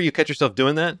tip? Whenever you catch yourself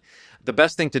doing that, the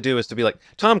best thing to do is to be like,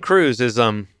 Tom Cruise is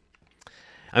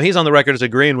he's on the record as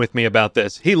agreeing with me about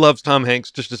this. He loves Tom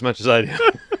Hanks just as much as I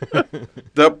do.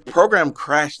 The program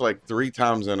crashed like 3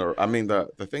 times in a row. I mean, the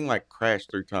thing like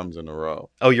crashed 3 times in a row.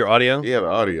 Oh, your audio? Yeah, the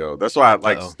audio. That's why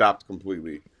I stopped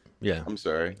completely. Yeah. I'm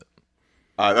sorry.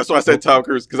 That's why I said Tom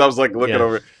Cruise, because I was like looking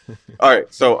over. All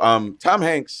right, so Tom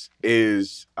Hanks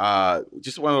is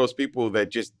just one of those people that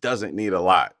just doesn't need a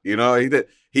lot. You know,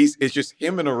 it's just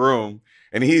him in a room,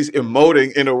 and he's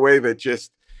emoting in a way that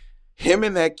just him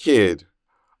and that kid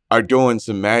are doing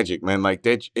some magic, man. Like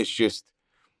that, it's just.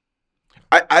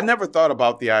 I never thought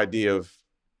about the idea of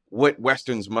what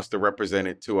Westerns must have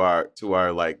represented to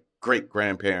our like great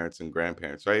grandparents and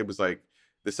grandparents, right? It was like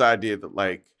this idea that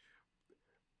like.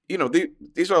 You know,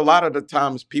 these are a lot of the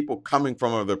times people coming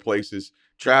from other places,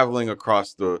 traveling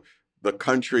across the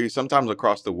country, sometimes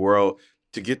across the world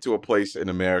to get to a place in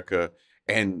America.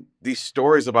 And these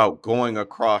stories about going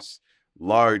across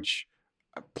large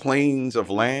plains of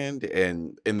land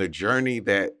and in the journey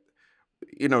that,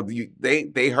 you know,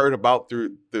 they heard about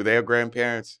through their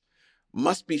grandparents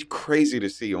must be crazy to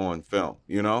see on film,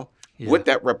 you know, what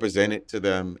that represented to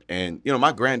them. And, you know,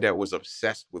 my granddad was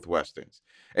obsessed with Westerns.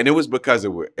 And it was because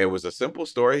it was a simple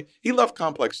story. He loved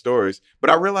complex stories, but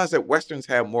I realized that Westerns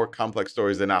have more complex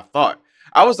stories than I thought.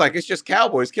 I was like, it's just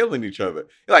cowboys killing each other.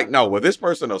 You're like, no, well, this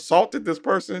person assaulted this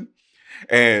person,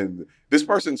 and this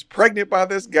person's pregnant by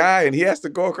this guy, and he has to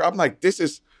go across. I'm like, this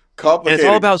is complicated. And it's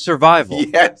all about survival.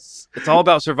 Yes. It's all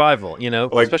about survival, you know,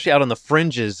 like, especially out on the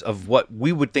fringes of what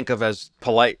we would think of as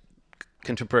polite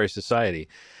contemporary society.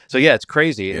 So yeah, it's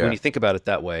crazy when you think about it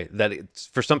that way. That it's,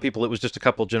 for some people, it was just a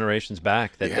couple generations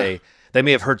back that they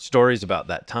may have heard stories about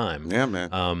that time. Yeah,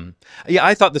 man. Yeah,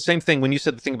 I thought the same thing when you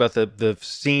said the thing about the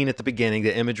scene at the beginning,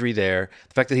 the imagery there,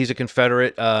 the fact that he's a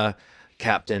Confederate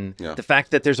captain, the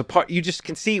fact that there's a part you just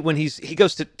can see when he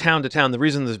goes to town. The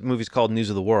reason the movie's called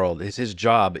News of the World is his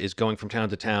job is going from town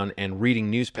to town and reading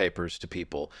newspapers to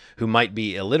people who might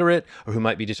be illiterate or who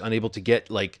might be just unable to get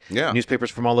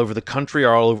newspapers from all over the country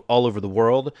or all over the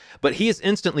world. But he is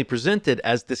instantly presented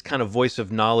as this kind of voice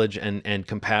of knowledge and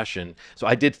compassion. So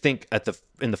I did think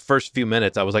in the first few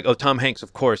minutes I was like, oh, Tom Hanks,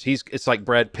 of course, it's like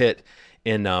Brad Pitt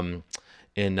in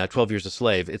 12 Years a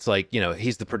Slave. It's like, you know,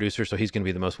 he's the producer, so he's going to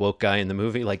be the most woke guy in the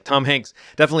movie. Like, Tom Hanks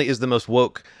definitely is the most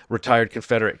woke retired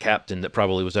Confederate captain that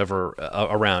probably was ever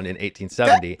around in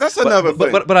 1870. That's another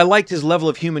thing. But I liked his level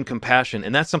of human compassion,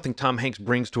 and that's something Tom Hanks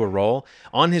brings to a role.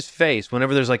 On his face,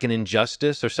 whenever there's like an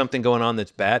injustice or something going on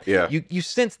that's bad, you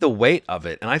sense the weight of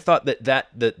it. And I thought that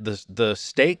the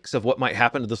stakes of what might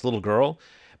happen to this little girl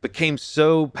became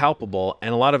so palpable,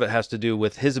 and a lot of it has to do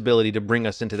with his ability to bring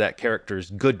us into that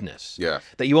character's goodness. Yeah.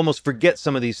 That you almost forget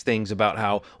some of these things about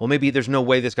how, well, maybe there's no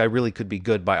way this guy really could be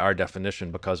good by our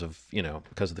definition because of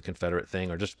the Confederate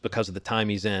thing or just because of the time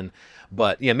he's in.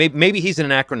 But yeah, maybe he's an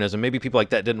anachronism. Maybe people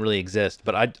like that didn't really exist.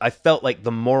 But I felt like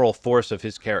the moral force of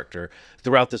his character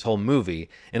throughout this whole movie,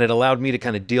 and it allowed me to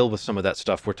kind of deal with some of that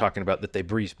stuff we're talking about that they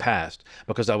breeze past,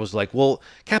 because I was like, well,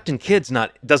 Captain Kidd's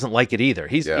doesn't like it either.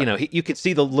 He's you could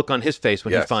see the look on his face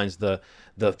when he finds the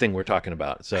thing we're talking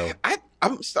about. So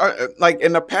I'm starting like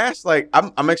in the past, like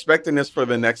I'm expecting this for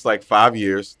the next like 5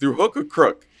 years through hook or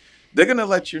crook. They're gonna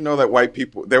let you know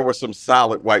that there were some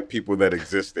solid white people that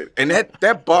existed, and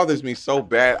that bothers me so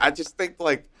bad. I just think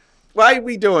like, why are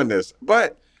we doing this?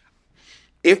 But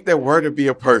if there were to be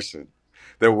a person,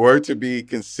 there were to be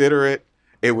considerate,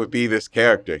 it would be this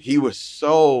character. He was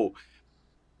so.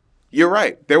 You're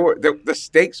right. The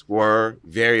stakes were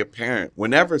very apparent.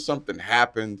 Whenever something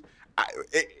happened,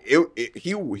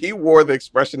 he wore the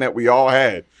expression that we all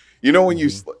had. You know, when you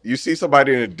see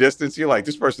somebody in a distance, you're like,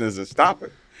 this person isn't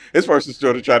stopping. This person's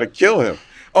still to try to kill him.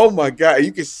 Oh my God!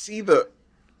 You can see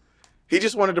he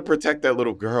just wanted to protect that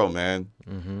little girl, man.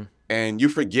 Mm-hmm. And you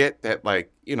forget that,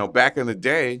 like, you know, back in the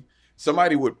day,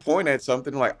 somebody would point at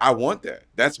something like, I want that.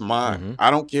 That's mine. Mm-hmm.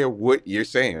 I don't care what you're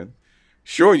saying.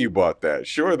 Sure, you bought that.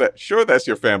 Sure, that's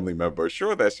your family member.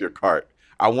 Sure, that's your cart.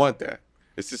 I want that.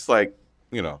 It's just like,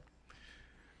 you know,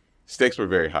 stakes were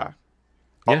very high.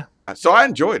 Yeah. So I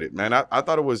enjoyed it, man. I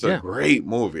thought it was a great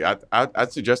movie.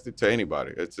 I'd suggest it to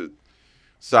anybody.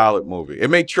 Solid movie. It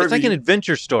made trivia. It's like an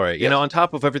adventure story, you Yes. know. On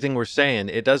top of everything we're saying,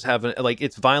 it does have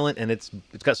it's violent and it's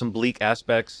got some bleak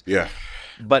aspects, Yeah.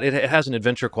 but it has an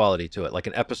adventure quality to it, like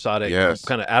an episodic, Yes.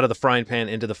 kind of out of the frying pan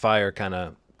into the fire kind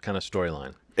of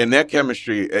storyline. And that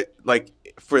chemistry, like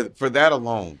for that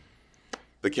alone,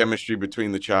 the chemistry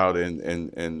between the child and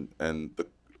the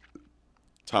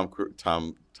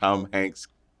Tom Hanks'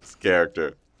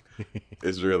 character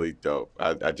is really dope.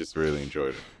 I just really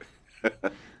enjoyed it.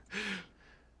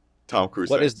 Tom Cruise.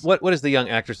 What is the young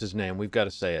actress's name? We've got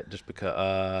to say it just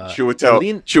because She would tell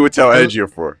Edgier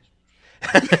for.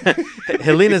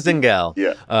 Helena Zengel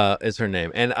Yeah. is her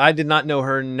name, and I did not know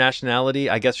her nationality.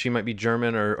 I guess she might be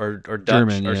German or Dutch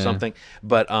German, or yeah. something.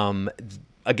 But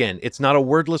again, it's not a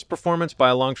wordless performance by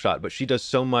a long shot, but she does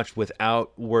so much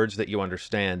without words that you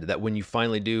understand that when you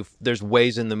finally do, there's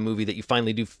ways in the movie that you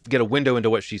finally do get a window into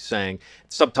what she's saying.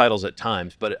 Subtitles at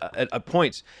times, but at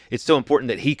points, it's so important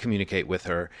that he communicate with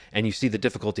her, and you see the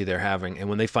difficulty they're having, and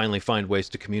when they finally find ways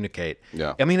to communicate.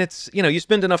 Yeah. I mean, it's, you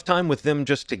spend enough time with them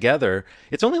just together.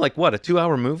 It's only like, what, a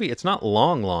 2-hour movie? It's not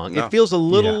long. No. It feels a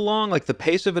little Yeah. long, like the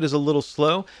pace of it is a little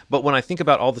slow, but when I think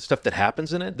about all the stuff that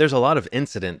happens in it, there's a lot of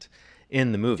incident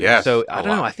in the movie. Yes, So a I don't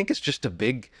know. lot. I think it's just a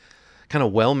big, kind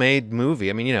of well-made movie.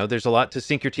 I mean, there's a lot to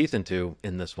sink your teeth into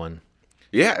in this one.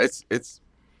 Yeah, it's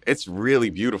really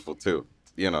beautiful too.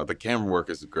 The camera work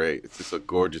is great. It's just a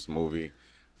gorgeous movie.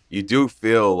 You do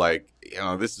feel like,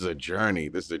 this is a journey.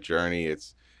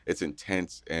 It's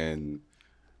intense, and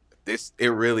it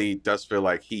really does feel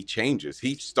like he changes.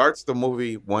 He starts the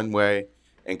movie one way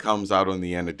and comes out on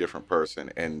the end a different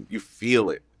person, and you feel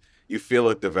it. You feel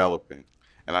it developing,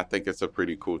 and I think it's a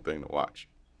pretty cool thing to watch.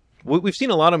 We've seen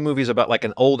a lot of movies about like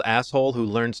an old asshole who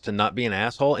learns to not be an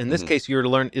asshole. In this case,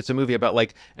 it's a movie about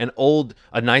like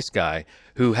a nice guy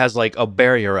who has like a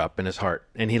barrier up in his heart,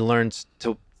 and he learns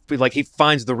to, like, he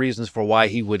finds the reasons for why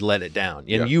he would let it down, and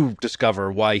Yeah. you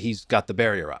discover why he's got the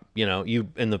barrier up. I don't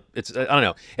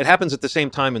know. It happens at the same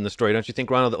time in the story, don't you think,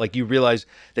 Ronald? That like you realize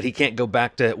that he can't go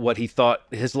back to what he thought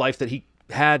his life that he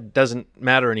had doesn't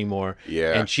matter anymore.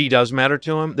 Yeah. And she does matter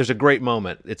to him. There's a great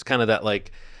moment. It's kind of that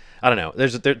like, I don't know.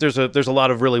 There's a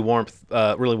lot of really warm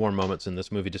moments in this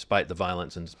movie, despite the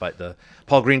violence and despite the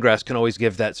Paul Greengrass can always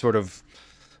give that sort of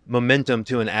momentum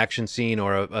to an action scene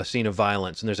or a scene of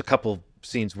violence. And there's a couple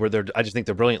scenes where I just think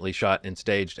they're brilliantly shot and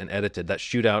staged and edited. That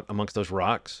shootout amongst those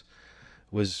rocks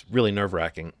was really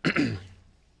nerve-wracking.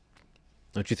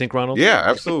 Don't you think, Ronald? Yeah,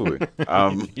 absolutely.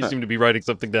 You seem to be writing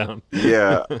something down.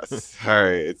 Yeah,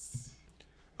 sorry. It's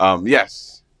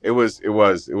yes, it was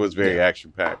very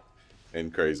action packed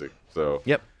and crazy. So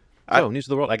Yep. News of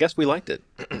the world. I guess we liked it.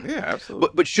 yeah, absolutely.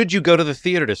 But should you go to the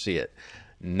theater to see it?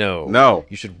 No. No.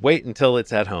 You should wait until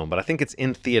it's at home. But I think it's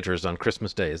in theaters on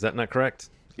Christmas Day. Is that not correct?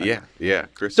 Yeah,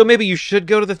 Chris. So maybe you should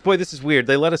go to the... Boy, this is weird.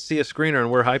 They let us see a screener and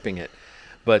we're hyping it.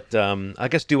 But I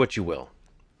guess do what you will.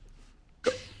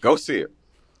 Go see it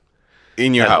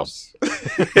in your At house.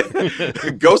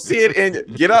 Go see it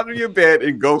and get out of your bed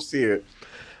and go see it.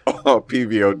 Oh,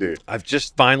 PVOD. I've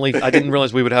just finally... I didn't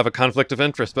realize we would have a conflict of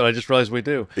interest, but I just realized we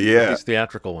do. Yeah. These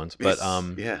theatrical ones. But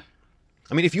yeah.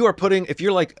 I mean, if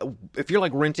you're like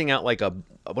renting out like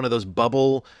one of those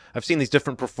bubble, I've seen these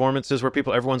different performances where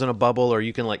everyone's in a bubble, or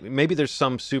you can like, maybe there's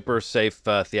some super safe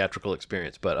theatrical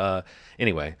experience. But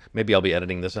anyway, maybe I'll be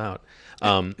editing this out.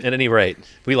 At any rate,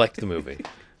 we liked the movie.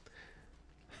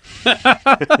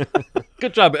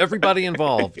 Good job, everybody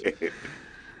involved.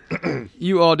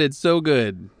 You all did so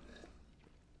good.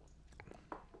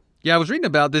 Yeah, I was reading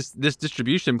about this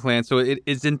distribution plan. So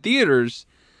it's in theaters,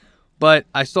 but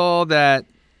I saw that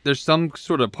there's some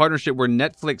sort of partnership where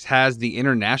Netflix has the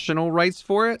international rights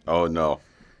for it. Oh no.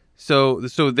 So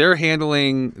they're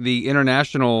handling the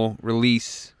international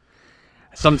release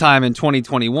sometime in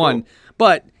 2021. Cool.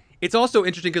 But it's also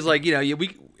interesting because, like,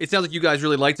 it sounds like you guys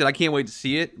really liked it. I can't wait to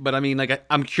see it. But I mean, like,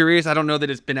 I'm curious. I don't know that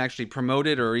it's been actually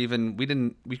promoted, or even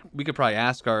we could probably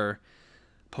ask our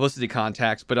publicity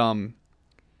contacts. But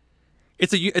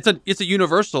it's a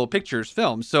Universal Pictures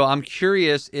film. So I'm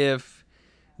curious if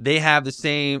they have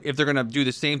if they're gonna do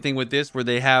the same thing with this, where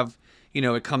they have,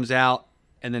 it comes out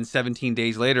and then 17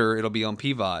 days later it'll be on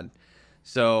PVOD.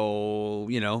 So,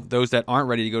 those that aren't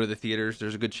ready to go to the theaters,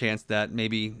 there's a good chance that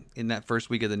maybe in that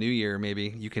first week of the new year, maybe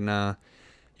you can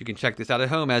check this out at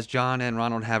home, as John and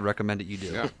Ronald have recommended you do.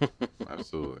 Yeah.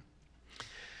 Absolutely.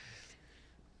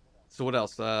 So what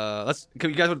else? You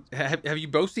guys have you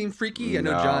both seen Freaky? I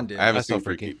know No, John did. I haven't saw seen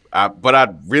Freaky. Freaky. But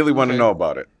I really want to Okay. know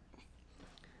about it.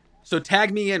 So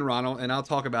tag me in, Ronald, and I'll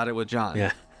talk about it with John.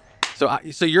 Yeah.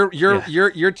 So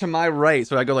you're to my right.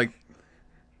 So I go like,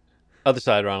 Other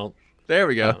side, Ronald. there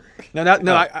we go. Oh.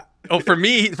 No. Oh, for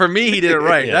me, he did it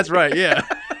right. Yeah. That's right. Yeah.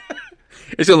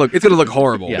 It's gonna look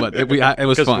horrible, Yeah. but it was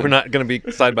Because fun. we're not going to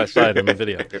be side by side in the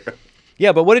video.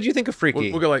 Yeah, but what did you think of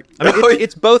Freaky? We'll go like. I mean,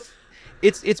 it's both.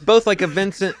 It's both like a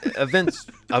Vince. I was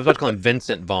about to call him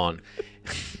Vincent Vaughn.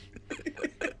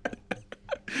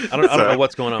 I don't know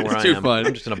what's going on where It's I too am. fun.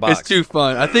 I'm just in a box. It's too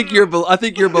fun. I think you're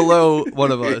below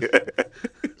one of us.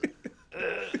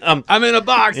 I'm in a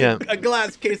box. Yeah. A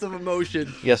glass case of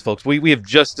emotion. Yes, folks. We have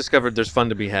just discovered there's fun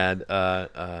to be had.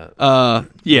 Yeah.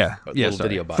 Yeah. Little Sorry.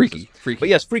 video boxes. Freaky. But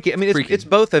yes, Freaky. I mean, Freaky. it's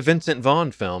both a Vincent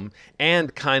Vaughn film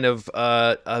and kind of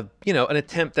an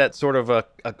attempt at sort of a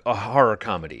horror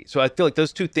comedy. So I feel like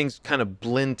those two things kind of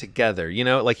blend together. You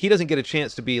know, like he doesn't get a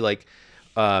chance to be like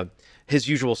his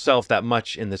usual self that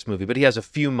much in this movie, but he has a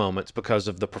few moments because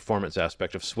of the performance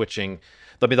aspect of switching.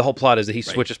 I mean, the whole plot is that he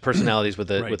switches personalities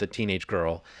with a teenage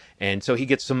girl, and so he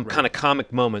gets some kind of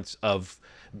comic moments of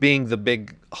being the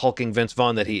big hulking Vince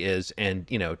Vaughn that he is, and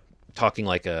talking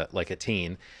like a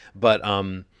teen. But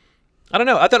I don't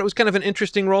know. I thought it was kind of an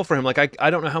interesting role for him. Like I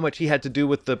don't know how much he had to do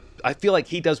with I feel like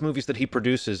he does movies that he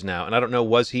produces now, and I don't know,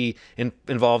 was he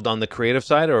involved on the creative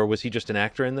side or was he just an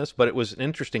actor in this? But it was an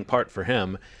interesting part for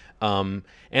him. And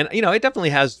it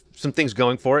definitely has some things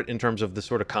going for it in terms of the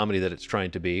sort of comedy that it's trying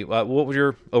to be. What were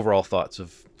your overall thoughts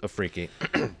of Freaky?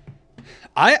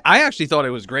 I actually thought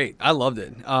it was great. I loved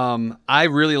it. I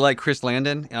really like Chris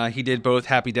Landon. He did both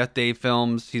Happy Death Day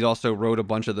films. He's also wrote a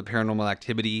bunch of the Paranormal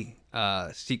Activity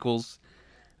sequels.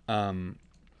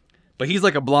 But he's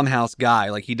like a Blumhouse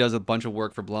guy. Like he does a bunch of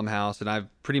work for Blumhouse, and I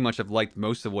pretty much have liked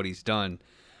most of what he's done.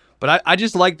 But I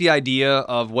just like the idea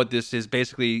of what this is.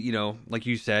 Basically, like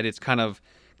you said, it's kind of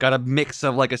got a mix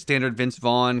of like a standard Vince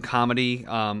Vaughn comedy,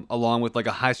 along with like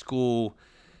a high school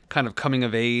kind of coming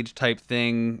of age type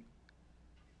thing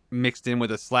mixed in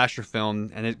with a slasher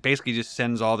film. And it basically just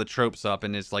sends all the tropes up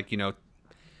and it's like,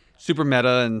 super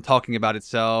meta and talking about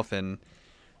itself and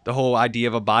the whole idea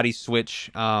of a body switch.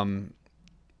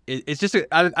 It's just,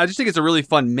 I just think it's a really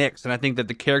fun mix. And I think that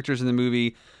the characters in the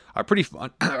movie are pretty fun,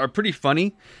 are pretty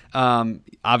funny.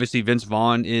 Obviously Vince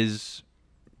Vaughn is,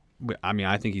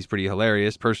 I think he's pretty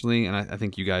hilarious personally. And I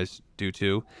think you guys do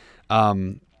too.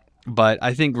 But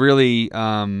I think really,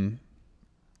 I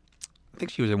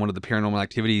think she was in one of the Paranormal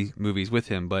Activity movies with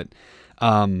him, but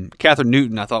Catherine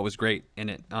Newton I thought was great in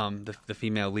it, the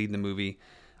female lead in the movie.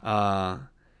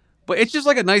 But it's just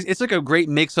like it's like a great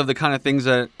mix of the kind of things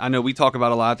that I know we talk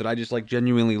about a lot that I just like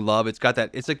genuinely love. It's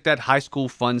like that high school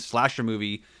fun slasher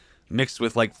movie mixed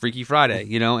with like Freaky Friday,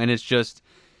 and it's just,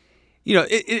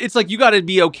 it's like you got to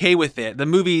be okay with it. The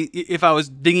movie, if I was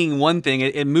dinging one thing,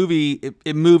 it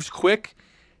moves quick.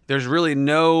 There's really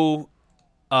no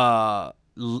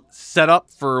set up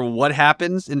for what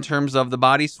happens in terms of the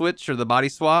body switch or the body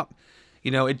swap.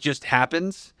 It just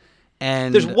happens.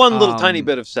 And there's one little tiny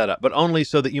bit of setup, but only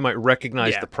so that you might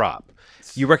recognize the prop.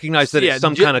 You recognize that it's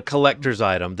some kind of collector's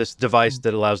item, this device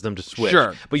that allows them to switch.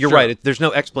 Sure. But you're right, there's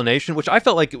no explanation, which I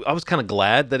felt like I was kind of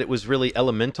glad that it was really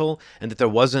elemental and that there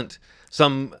wasn't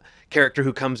some character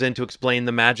who comes in to explain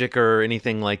the magic or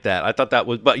anything like that. I thought that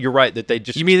was, but you're right that they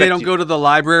just. You mean they don't go to the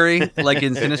library like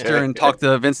in Sinister and talk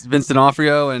to Vincent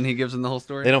D'Onofrio and he gives them the whole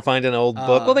story? They don't find an old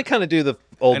book. Well, they kind of do the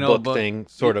old book thing,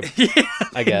 sort of. Yeah,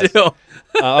 I guess.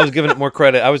 I was giving it more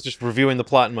credit. I was just reviewing the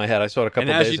plot in my head. I saw it a couple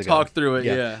days ago. And as you talk through it,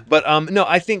 yeah. But no,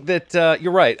 I think that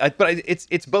you're right. But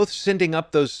it's both sending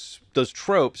up those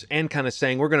tropes and kind of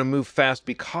saying we're going to move fast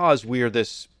because we are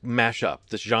this mashup,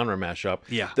 this genre mashup.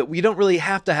 Yeah. That we don't really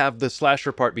have to have the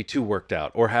slasher part be too worked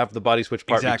out, or have the body switch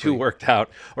part be too worked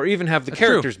out, or even have the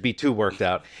characters be too worked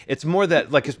out. It's more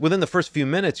that like within the first few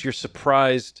minutes, you're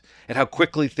surprised at how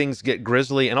quickly things get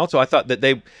grisly. And also, I thought that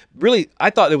I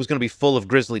thought it was going to be full of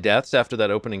grisly deaths after that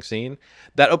opening scene.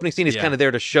 That opening scene is kind of there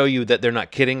to show you that they're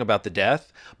not kidding about the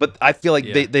death. But I feel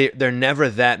like they're never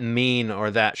that mean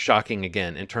or that shocking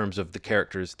again in terms of the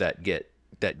characters that get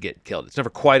killed. It's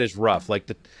never quite as rough. Like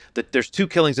there's two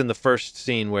killings in the first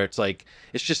scene where it's like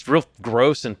it's just real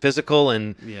gross and physical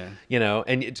and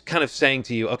and it's kind of saying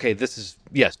to you, okay, this is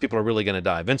people are really going to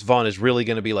die. Vince Vaughn is really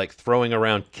going to be like throwing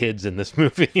around kids in this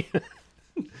movie.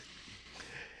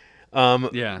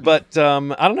 But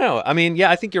I don't know. I mean,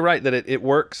 I think you're right that it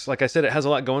works. Like I said, it has a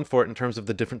lot going for it in terms of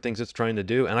the different things it's trying to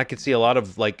do. And I could see a lot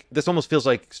of like, this almost feels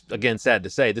like, again, sad to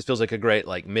say, this feels like a great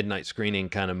like midnight screening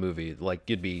kind of movie. Like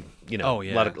you'd be, a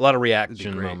lot of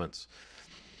reaction moments.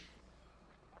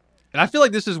 And I feel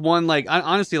like this is one, like,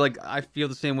 honestly, like I feel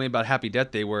the same way about Happy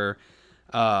Death Day where,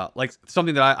 like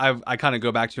something that I kind of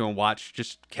go back to and watch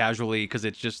just casually. Cause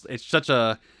it's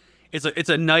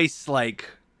a nice, like,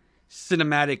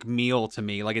 cinematic meal to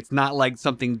me. Like it's not like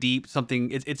something deep,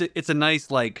 it's a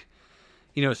nice, like,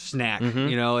 snack.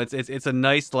 Mm-hmm. It's a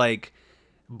nice like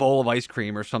bowl of ice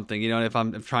cream or something. If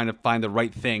I'm trying to find the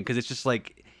right thing, because it's just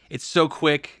like it's so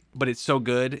quick, but it's so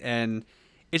good, and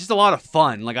it's just a lot of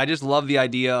fun. Like I just love the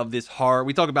idea of this horror.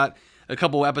 We talked about a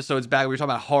couple episodes back. We were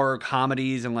talking about horror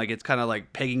comedies, and like it's kind of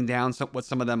like pegging down what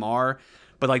some of them are.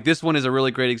 But like this one is a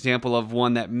really great example of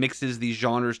one that mixes these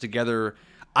genres together,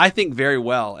 I think, very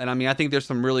well. And I mean, I think there's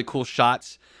some really cool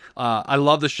shots. I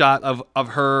love the shot of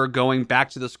her going back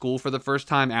to the school for the first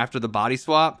time after the body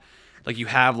swap. Like you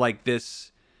have like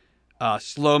this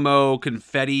slow-mo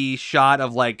confetti shot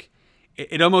of like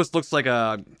it almost looks like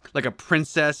a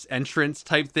princess entrance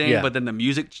type thing, Yeah. but then the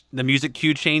music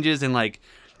cue changes, and like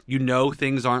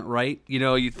things aren't right.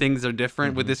 Things are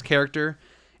different with this character.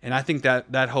 And I think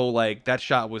that whole like that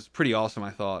shot was pretty awesome,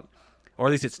 I thought. Or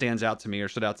at least it stood out to me.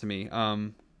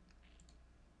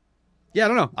 Yeah, I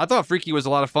don't know. I thought Freaky was a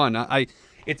lot of fun.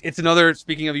 It's another,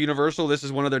 speaking of Universal, this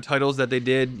is one of their titles that they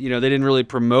did. They didn't really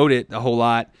promote it a whole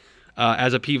lot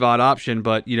as a PVOD option,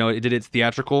 but it did its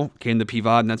theatrical, came to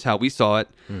PVOD, and that's how we saw it.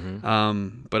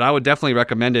 Mm-hmm. But I would definitely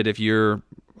recommend it if you're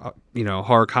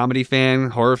horror comedy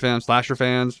fan, horror fan, slasher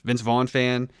fans, Vince Vaughn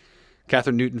fan,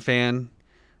 Catherine Newton fan.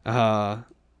 Yeah,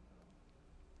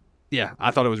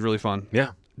 I thought it was really fun.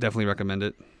 Yeah. Definitely recommend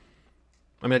it.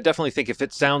 I mean, I definitely think if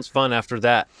it sounds fun after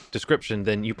that description,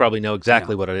 then you probably know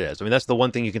exactly what it is. I mean, that's the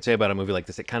one thing you can say about a movie like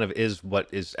this. It kind of is what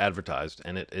is advertised,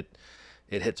 and it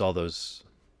hits all those.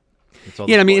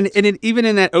 Yeah, I mean, and even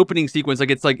in that opening sequence,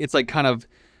 like it's like kind of,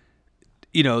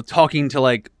 talking to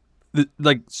like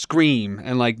Scream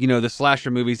and like the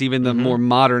slasher movies, even the more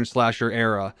modern slasher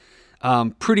era,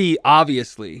 pretty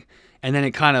obviously, and then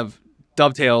it kind of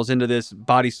dovetails into this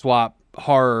body swap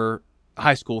horror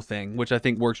high school thing, which I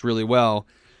think works really well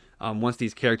once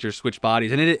these characters switch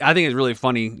bodies. And I think it's really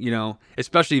funny,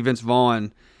 especially Vince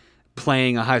Vaughn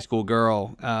playing a high school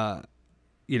girl, I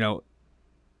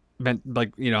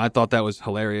thought that was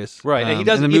hilarious. Right. And he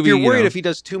doesn't, if you're worried if he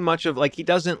does too much of, like, he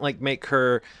doesn't, like, make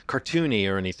her cartoony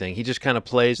or anything. He just kind of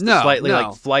plays the slightly,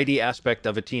 like, flighty aspect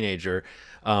of a teenager,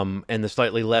 and the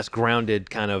slightly less grounded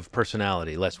kind of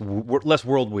personality, less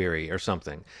world-weary or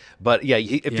something. But, yeah,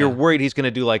 if you're worried he's going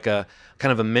to do, like, a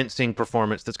kind of a mincing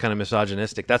performance that's kind of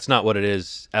misogynistic, that's not what it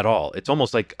is at all. It's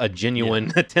almost like a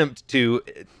genuine attempt to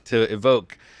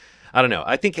evoke... I don't know.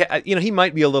 I think, he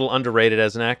might be a little underrated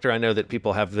as an actor. I know that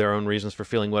people have their own reasons for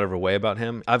feeling whatever way about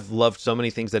him. I've loved so many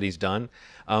things that he's done.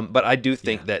 But I do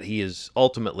think that he is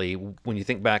ultimately, when you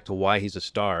think back to why he's a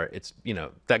star, it's,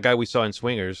 that guy we saw in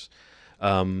Swingers,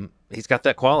 he's got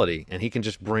that quality, and he can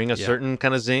just bring a certain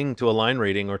kind of zing to a line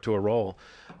reading or to a role.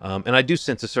 And I do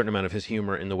sense a certain amount of his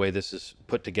humor in the way this is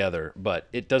put together, but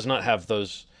it does not have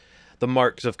the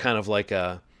marks of kind of like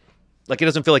a... Like, it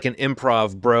doesn't feel like an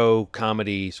improv bro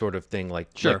comedy sort of thing like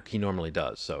he normally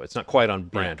does. So it's not quite on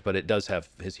brand, but it does have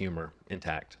his humor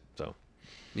intact. So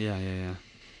yeah.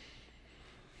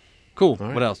 Cool.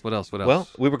 Right. What else? Well,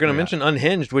 we were going to mention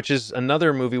Unhinged, which is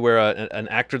another movie where an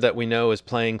actor that we know is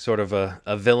playing sort of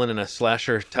a villain in a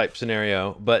slasher type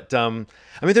scenario. But I mean,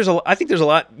 I think there's a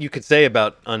lot you could say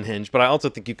about Unhinged, but I also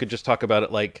think you could just talk about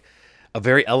it like a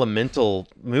very elemental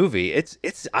movie.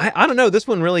 I don't know. This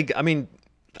one really, I mean,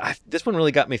 this one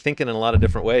really got me thinking in a lot of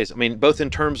different ways. I mean, both in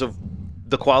terms of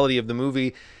the quality of the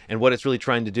movie and what it's really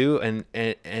trying to do,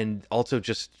 and also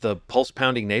just the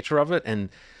pulse-pounding nature of it, and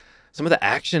some of the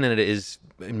action in it is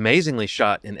amazingly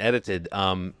shot and edited.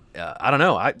 I don't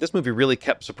know. This movie really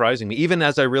kept surprising me, even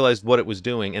as I realized what it was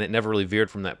doing, and it never really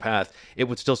veered from that path. It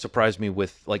would still surprise me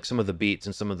with like some of the beats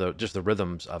and some of the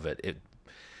rhythms of it.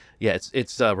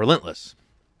 It's relentless.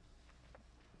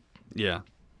 Yeah.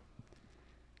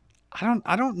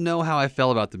 I don't know how I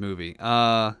felt about the movie.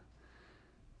 I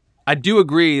do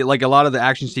agree, like a lot of the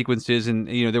action sequences, and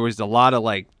there was a lot of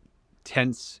like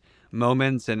tense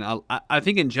moments, and I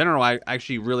think in general I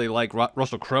actually really like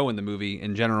Russell Crowe in the movie.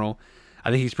 In general, I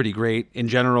think he's pretty great. In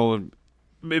general, in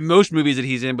most movies that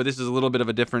he's in, but this is a little bit of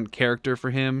a different character for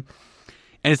him,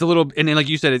 and it's a little, and then like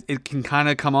you said, it can kind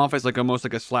of come off as like almost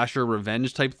like a slasher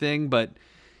revenge type thing, but.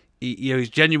 He's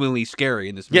genuinely scary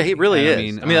in this movie. Yeah, he really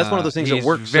is. I mean, that's one of those things that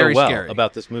works so well scary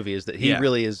about this movie, is that he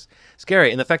really is scary.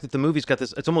 And the fact that the movie's got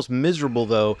this, it's almost miserable,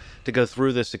 though, to go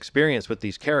through this experience with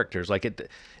these characters. Like,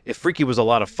 if Freaky was a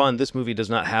lot of fun, this movie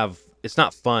does not have, it's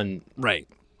not fun. Right.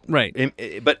 But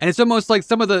and it's almost like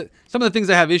some of the things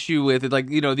I have issue with, like,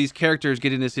 these characters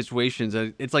get into situations.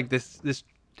 It's like this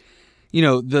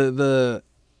the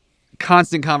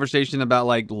constant conversation about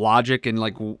like logic and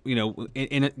like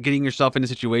in getting yourself in a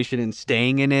situation and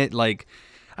staying in it. Like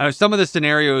some of the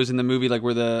scenarios in the movie, like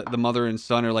where the mother and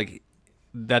son are like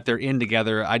that they're in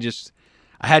together, I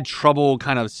had trouble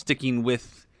kind of sticking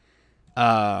with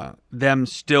them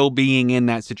still being in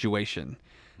that situation.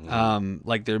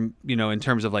 Like they're, in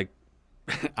terms of like,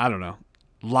 I don't know,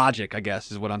 logic, I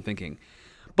guess is what I'm thinking.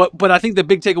 But I think the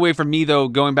big takeaway for me, though,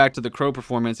 going back to the Crow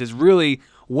performance, is really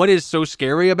what is so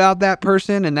scary about that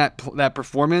person and that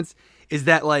performance is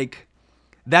that, like,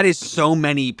 that is so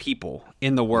many people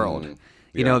in the world.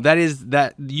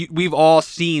 We've all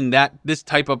seen this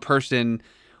type of person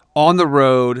on the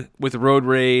road with road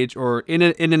rage, or in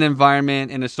an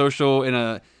environment, in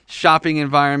a shopping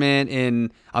environment,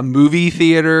 in a movie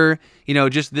theater.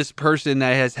 Just this person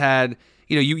that has had.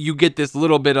 You get this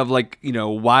little bit of like,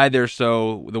 why they're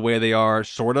so the way they are,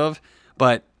 sort of,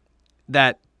 but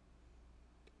that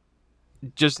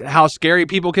just how scary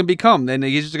people can become. And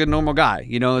he's just like a normal guy,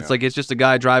 it's like, it's just a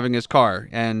guy driving his car,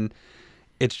 and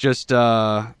it's just,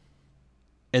 and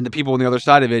the people on the other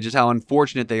side of it, just how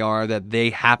unfortunate they are that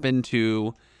they happen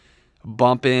to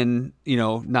bump in,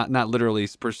 not literally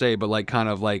per se, but like kind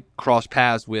of like cross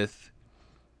paths with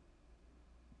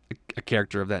a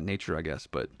character of that nature, I guess.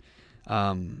 But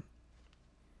I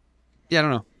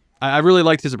don't know. I really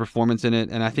liked his performance in it,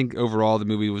 and I think overall the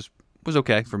movie was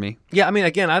okay for me. Yeah, I mean,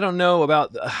 again, I don't know.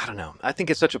 I think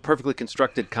it's such a perfectly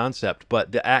constructed concept,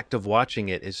 but the act of watching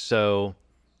it is so,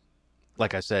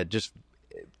 like I said, just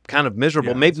kind of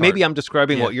miserable. Yeah, maybe I'm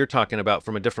describing what you're talking about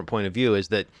from a different point of view, is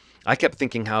that I kept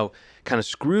thinking how kind of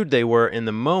screwed they were in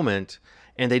the moment,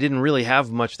 and they didn't really have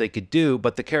much they could do,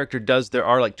 but the character does. There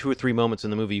are like 2 or 3 moments in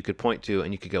the movie you could point to,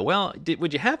 and you could go, well,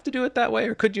 would you have to do it that way,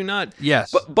 or could you not?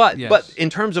 Yes. But Yes. in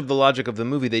terms of the logic of the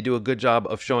movie, they do a good job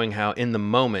of showing how in the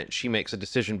moment she makes a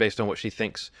decision based on what she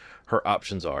thinks her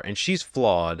options are. And she's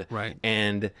flawed. Right.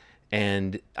 And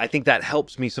I think that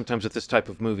helps me sometimes with this type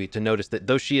of movie to notice that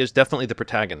though she is definitely the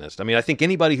protagonist, I mean, I think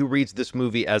anybody who reads this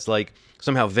movie as like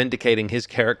somehow vindicating his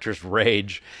character's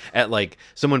rage at like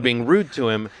someone being rude to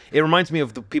him, it reminds me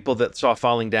of the people that saw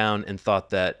Falling Down and thought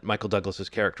that Michael Douglas's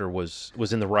character was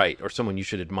in the right, or someone you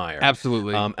should admire.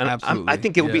 Absolutely. I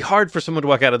think it would be hard for someone to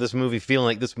walk out of this movie feeling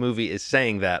like this movie is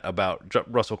saying that about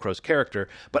Russell Crowe's character.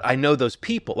 But I know those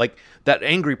people, like that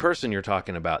angry person you're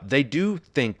talking about, they do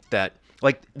think that,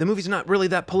 like, the movie's not really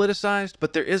that politicized,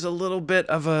 but there is a little bit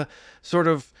of a sort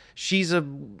of,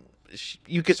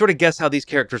 you could sort of guess how these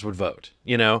characters would vote,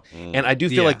 And I do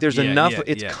feel like there's enough,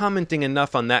 it's commenting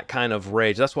enough on that kind of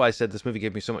rage. That's why I said this movie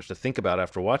gave me so much to think about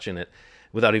after watching it,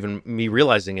 without even me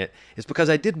realizing it, is because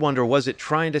I did wonder, was it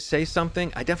trying to say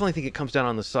something? I definitely think it comes down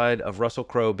on the side of Russell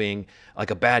Crowe being like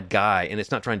a bad guy, and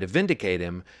it's not trying to vindicate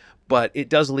him, but it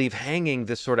does leave hanging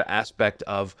this sort of aspect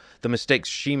of the mistakes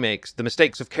she makes, the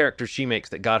mistakes of characters she makes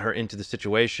that got her into the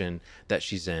situation that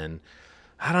she's in.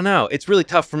 I don't know. It's really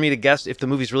tough for me to guess if the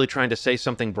movie's really trying to say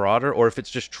something broader, or if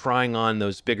it's just trying on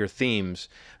those bigger themes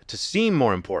to seem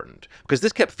more important. Because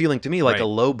this kept feeling to me like a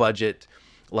low-budget,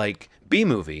 like,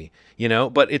 B-movie,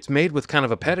 but it's made with kind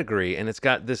of a pedigree, and it's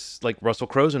got this, like, Russell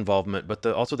Crowe's involvement, but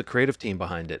also the creative team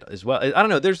behind it as well. I don't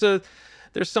know.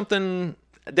 There's something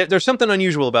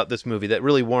unusual about this movie that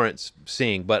really warrants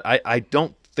seeing, but I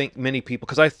don't think many people,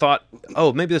 because I thought,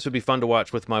 oh, maybe this would be fun to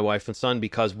watch with my wife and son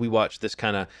because we watched this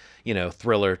kind of,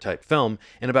 thriller type film,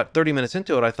 and about 30 minutes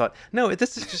into it I thought, no,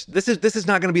 this is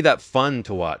not going to be that fun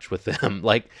to watch with them.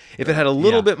 Like, if it had a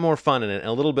little bit more fun in it and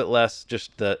a little bit less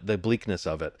just the bleakness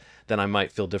of it, then I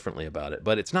might feel differently about it.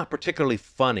 But it's not particularly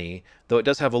funny, though it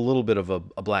does have a little bit of a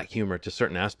black humor to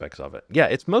certain aspects of it. Yeah,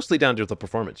 it's mostly down to the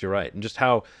performance, you're right, and just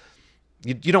how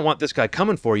you don't want this guy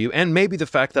coming for you, and maybe the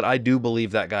fact that I do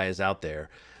believe that guy is out there.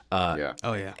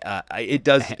 It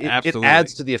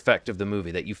adds to the effect of the movie,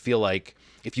 that you feel like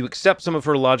if you accept some of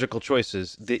her logical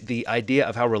choices, the idea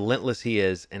of how relentless he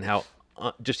is and how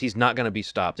just he's not going to be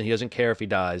stopped, and he doesn't care if he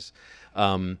dies,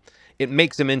 it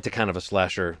makes him into kind of a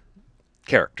slasher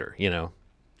character, Yeah,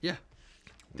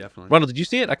 definitely. Ronald, did you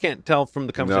see it? I can't tell from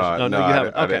the conversation. No, you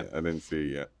haven't. Okay. I didn't see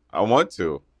it yet. I want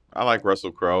to. I like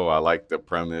Russell Crowe. I like the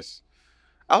premise.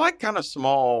 I like kind of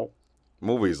small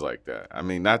movies like that. I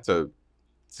mean, not to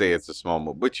say it's a small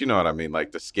movie, but you know what I mean,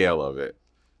 like the scale of it,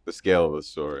 the scale of the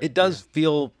story. It does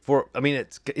feel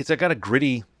it's got a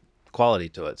gritty quality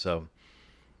to it. So,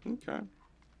 okay,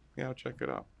 yeah, I'll check it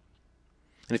out.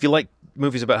 And if you like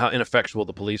movies about how ineffectual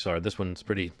the police are, this one's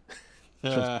pretty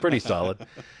solid.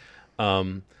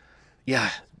 Yeah,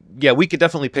 we could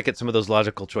definitely pick at some of those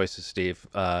logical choices, Steve.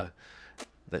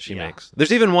 That she makes.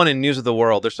 There's even one in News of the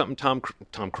World. There's something Tom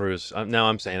Cruise. Now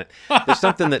I'm saying it. There's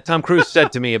something that Tom Cruise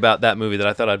said to me about that movie that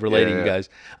I thought I'd relate to you guys.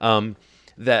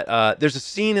 There's a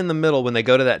scene in the middle when they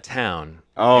go to that town.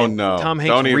 Oh no! Tom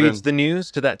Hanks reads the news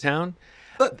to that town.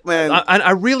 Look, man.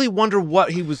 I really wonder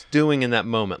what he was doing in that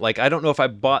moment. Like, I don't know if I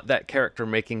bought that character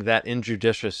making that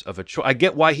injudicious of a choice. I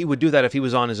get why he would do that if he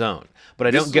was on his own, but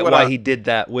I don't get why he did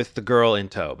that with the girl in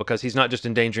tow, because he's not just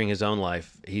endangering his own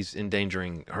life, he's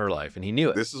endangering her life, and he knew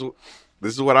it. This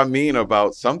is what I mean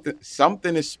about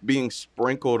something is being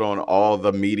sprinkled on all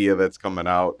the media that's coming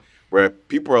out, where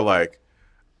people are like,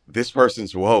 this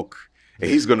person's woke and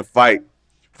he's going to fight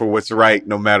for what's right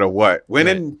no matter what. When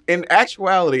in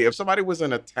actuality, if somebody was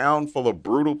in a town full of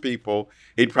brutal people,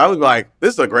 he'd probably be like, this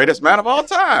is the greatest man of all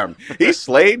time. He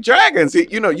slayed dragons.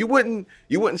 You wouldn't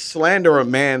slander a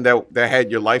man that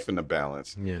had your life in the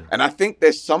balance. Yeah. And I think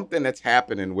there's something that's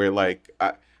happening where, like,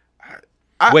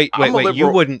 wait, you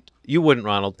wouldn't,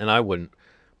 Ronald, and I wouldn't,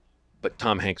 but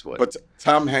Tom Hanks would. But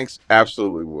Tom Hanks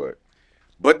absolutely would.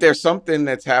 But there's something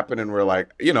that's happening where,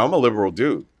 like, I'm a liberal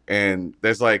dude, and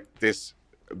there's like this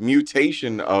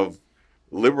mutation of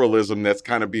liberalism that's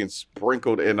kind of being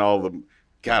sprinkled in all the.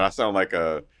 God, I sound like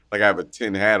I have a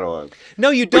tin hat on. No,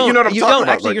 you don't. But you know what I'm talking about.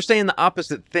 Actually, like, you're saying the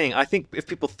opposite thing. I think if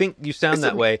people think you sound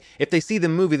that way, if they see the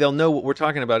movie, they'll know what we're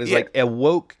talking about. Is like a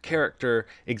woke character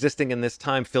existing in this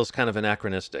time feels kind of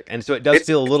anachronistic, and so it does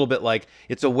feel a little bit like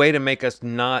it's a way to make us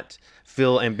not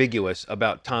feel ambiguous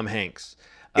about Tom Hanks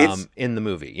in the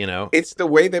movie. It's the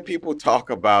way that people talk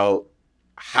about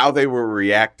how they will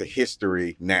react to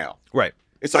history now. Right.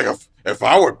 It's like if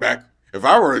I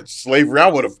were in slavery, I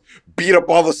would have beat up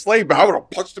all the slaves. I would have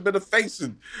punched them in the face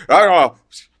and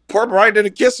poured them right in a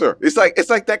kisser. It's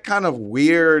like that kind of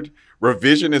weird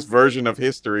revisionist version of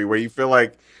history where you feel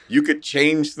like you could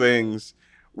change things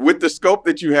with the scope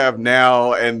that you have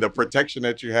now and the protection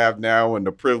that you have now and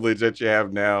the privilege that you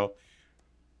have now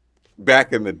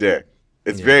back in the day.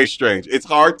 It's very strange. It's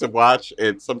hard to watch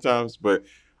it sometimes, but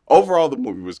overall the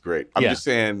movie was great. I'm just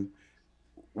saying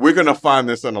we're going to find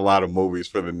this in a lot of movies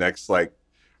for the next like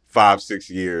 5-6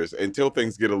 years until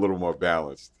things get a little more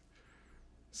balanced.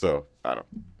 So, I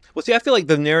don't know. Well, see, I feel like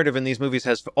the narrative in these movies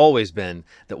has always been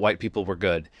that white people were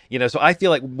good. So I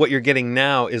feel like what you're getting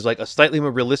now is like a slightly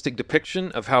more realistic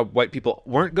depiction of how white people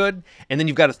weren't good. And then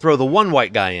you've got to throw the one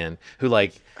white guy in who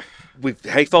like,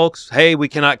 hey folks, we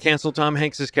cannot cancel Tom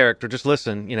Hanks's character. Just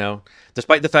listen,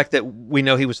 despite the fact that we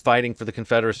know he was fighting for the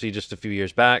Confederacy just a few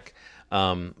years back.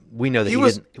 We know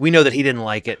that we know that he didn't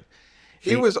like it.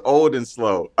 He was old and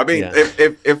slow. I mean, if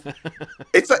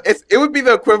it would be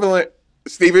the equivalent,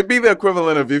 Steve, it'd be the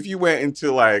equivalent of if you went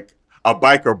into like a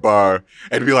biker bar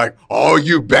and be like, all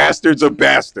you bastards are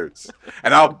bastards.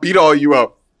 And I'll beat all you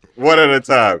up one at a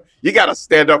time. You got to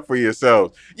stand up for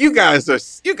yourselves. You guys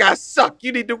suck.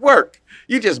 You need to work.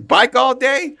 You just bike all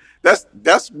day.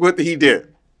 That's what he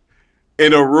did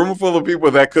in a room full of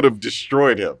people that could have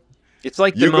destroyed him. It's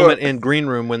like the moment in Green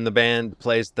Room when the band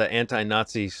plays the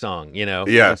anti-Nazi song, in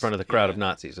front of the crowd of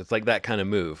Nazis. It's like that kind of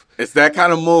move. It's that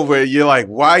kind of move where you're like,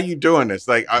 why are you doing this?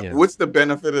 Like, what's the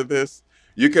benefit of this?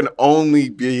 You can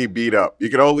only be beat up. You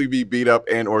can only be beat up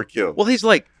and or killed. Well, he's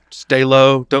like, stay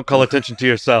low, don't call attention to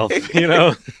yourself,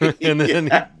 And then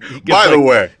he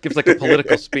gives like a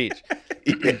political speech.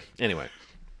 Anyway.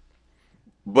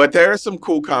 But there is some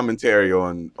cool commentary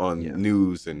on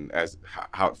news and as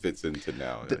how it fits into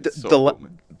now.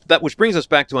 That which brings us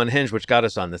back to Unhinged, which got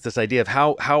us on this idea of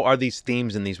how are these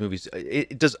themes in these movies?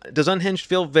 Does Unhinged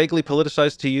feel vaguely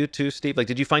politicized to you too, Steve? Like,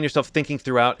 did you find yourself thinking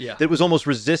throughout that it was almost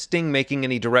resisting making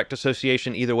any direct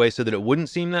association either way so that it wouldn't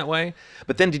seem that way?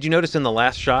 But then did you notice in the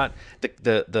last shot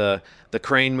the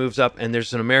crane moves up and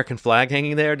there's an American flag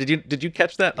hanging there? Did you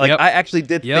catch that? Like, I actually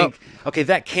did think, okay,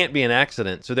 that can't be an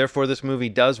accident. So therefore this movie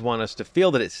does want us to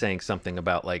feel that it's saying something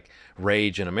about like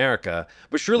rage in America,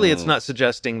 but surely it's not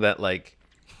suggesting that like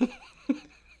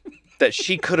that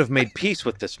she could have made peace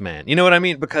with this man. You know what I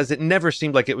mean? Because it never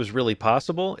seemed like it was really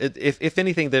possible. If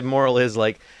anything, the moral is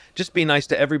like, just be nice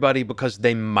to everybody because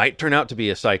they might turn out to be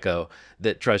a psycho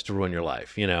that tries to ruin your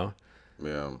life, Yeah.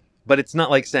 But it's not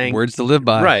like saying... Words to live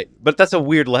by. Right. But that's a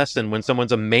weird lesson when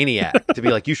someone's a maniac to be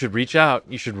like, you should reach out.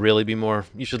 You should really be more...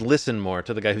 You should listen more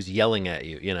to the guy who's yelling at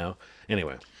you,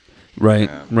 Anyway. Right,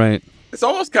 right. It's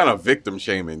almost kind of victim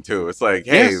shaming, too. It's like,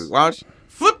 hey, why don't you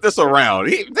flip this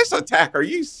around? This attacker,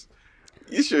 you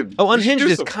should... Oh, Unhinged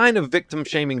is kind of victim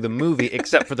shaming the movie,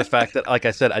 except for the fact that, like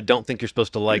I said, I don't think you're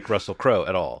supposed to like Russell Crowe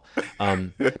at all.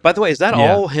 By the way, is that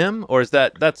all him? Or is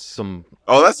that's some...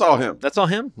 Oh, that's all him. That's all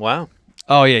him? Wow.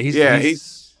 Oh yeah, he's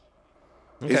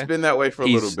been that way for a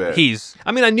little bit.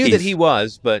 I mean, I knew that he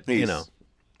was, but he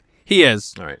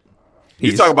is. All right.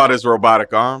 You talking about his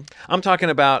robotic arm? I'm talking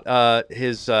about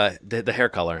his the hair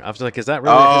color. I was like, is that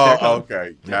really his hair color?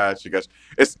 Okay, gotcha.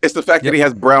 It's the fact that he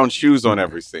has brown shoes on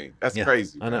every scene. That's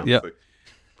crazy. I know. Yeah,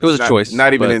 it was a choice.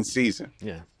 Not even in season.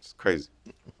 Yeah, it's crazy.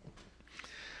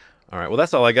 All right. Well,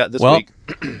 that's all I got this week.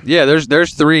 Yeah,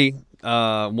 there's 3,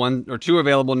 1 or 2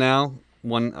 available now.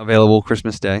 1 available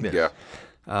Christmas Day. Yeah.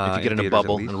 If you get in a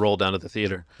bubble and roll down to the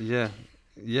theater. Yeah.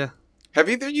 Have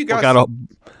either of you guys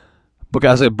book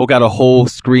out a whole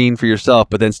screen for yourself,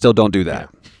 but then still don't do that.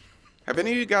 Yeah. Have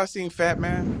any of you guys seen Fat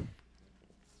Man?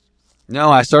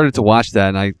 No, I started to watch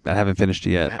that and I haven't finished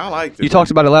it yet. I liked it. You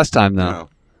talked about it last time, though. No.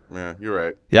 Yeah, you're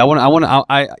right. Yeah,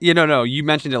 no, you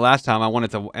mentioned it last time. I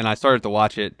wanted to, and I started to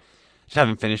watch it. Just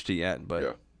haven't finished it yet,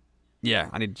 but yeah,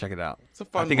 I need to check it out. It's a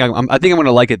fun. I think I'm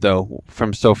gonna like it though.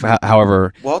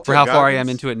 However, Walter for how far I Goggins? am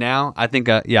into it now, I think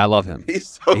I love him.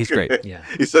 He's He's good. great. Yeah.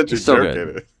 He's such a He's so jerk good.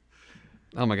 in it.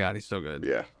 Oh my god, he's so good.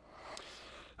 Yeah.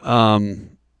 All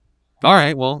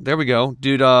right, well, there we go,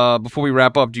 dude. Before we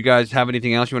wrap up, do you guys have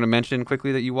anything else you want to mention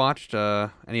quickly that you watched?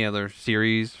 Any other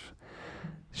series,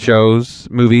 shows,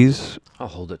 movies, I'll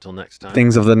hold it till next time.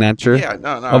 things of the nature? Yeah.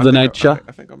 No. Of the nature.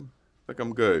 I think I'm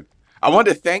good. I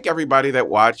wanted to thank everybody that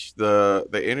watched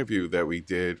the interview that we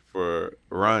did for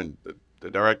Run, the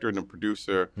director and the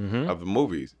producer of the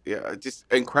movies. Yeah, just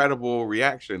incredible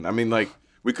reaction. I mean, like,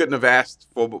 we couldn't have asked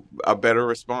for a better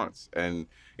response. And,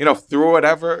 through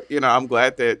whatever, I'm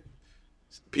glad that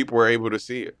people were able to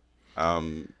see it.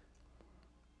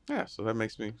 Yeah, so that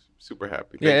makes me super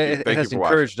happy. It Thank has you for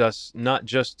encouraged us not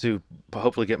just to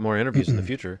hopefully get more interviews in the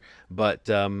future, but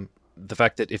the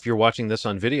fact that if you're watching this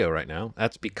on video right now,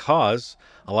 that's because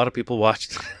a lot of people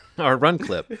watched our Run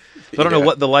clip. So I don't know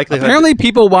what the likelihood. Apparently,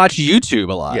 people watch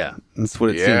YouTube a lot. Yeah. That's what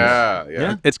it seems.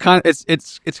 Yeah. It's kind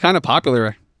of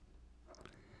popular.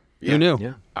 Yeah. Who knew?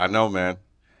 Yeah. I know, man.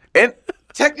 And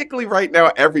technically right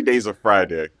now, every day's a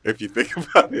Friday, if you think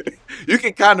about it. You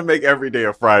can kind of make every day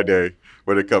a Friday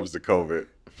when it comes to COVID,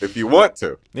 if you want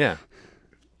to. Yeah.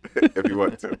 If you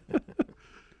want to.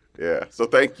 Yeah. So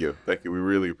thank you. We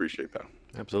really appreciate that.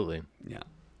 Absolutely. Yeah.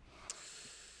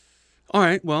 All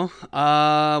right. Well,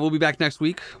 we'll be back next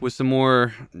week with some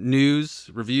more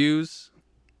news, reviews,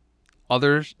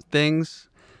 other things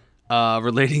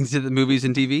relating to the movies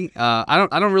and TV. I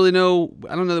don't really know.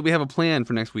 I don't know that we have a plan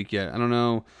for next week yet. I don't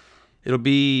know. It'll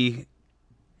be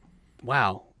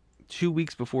 2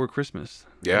 weeks before Christmas.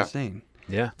 Yeah. That's insane.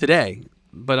 Yeah. Today.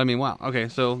 But I mean, wow. Okay,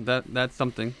 so that's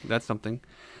something.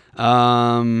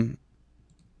 But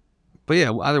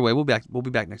yeah, either way, we'll be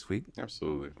back next week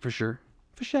Absolutely. for sure.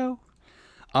 For sure.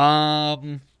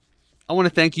 I want to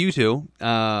thank you two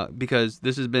because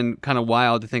this has been kind of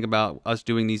wild to think about us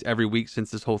doing these every week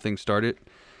since this whole thing started.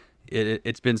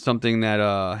 It's been something that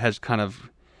has kind of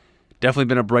definitely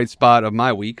been a bright spot of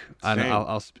my week.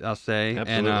 I'll say.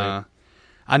 Absolutely.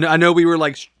 And I know we were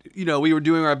we were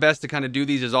doing our best to kind of do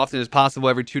these as often as possible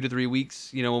every 2 to 3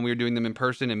 weeks. When we were doing them in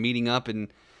person and meeting up,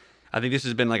 and I think this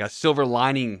has been like a silver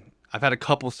lining. I've had a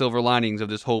couple silver linings of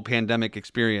this whole pandemic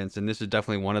experience, and this is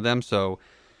definitely one of them. So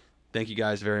thank you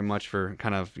guys very much for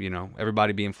kind of,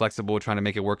 everybody being flexible, trying to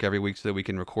make it work every week so that we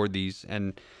can record these.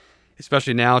 And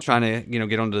especially now trying to,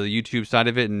 get onto the YouTube side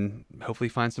of it and hopefully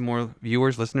find some more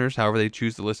viewers, listeners, however they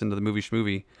choose to listen to the Movie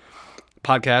Schmovie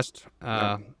podcast.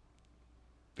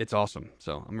 It's awesome.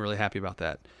 So I'm really happy about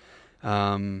that.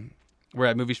 We're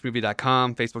at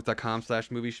movieschmovie.com,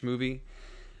 facebook.com/movieschmovie.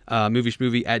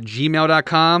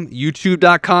 movieschmovie@gmail.com,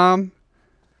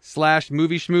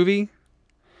 youtube.com/movieschmovie.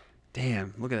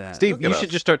 Damn, look at that. Steve, you should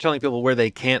just start telling people where they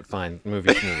can't find Movie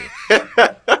Schmovie.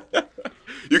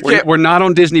 We're not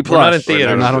on Disney Plus. We're not in theaters.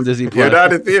 We're not on Disney Plus. You're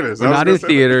not in theaters. We're not in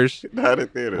theaters. Not in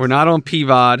theaters. We're not on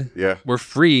PVOD. Yeah. We're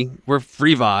free. We're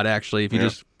free VOD, actually, if you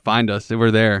just find us.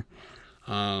 We're there.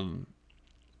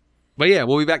 But yeah,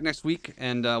 we'll be back next week,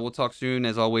 and we'll talk soon.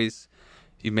 As always,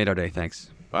 you've made our day. Thanks.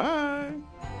 Bye.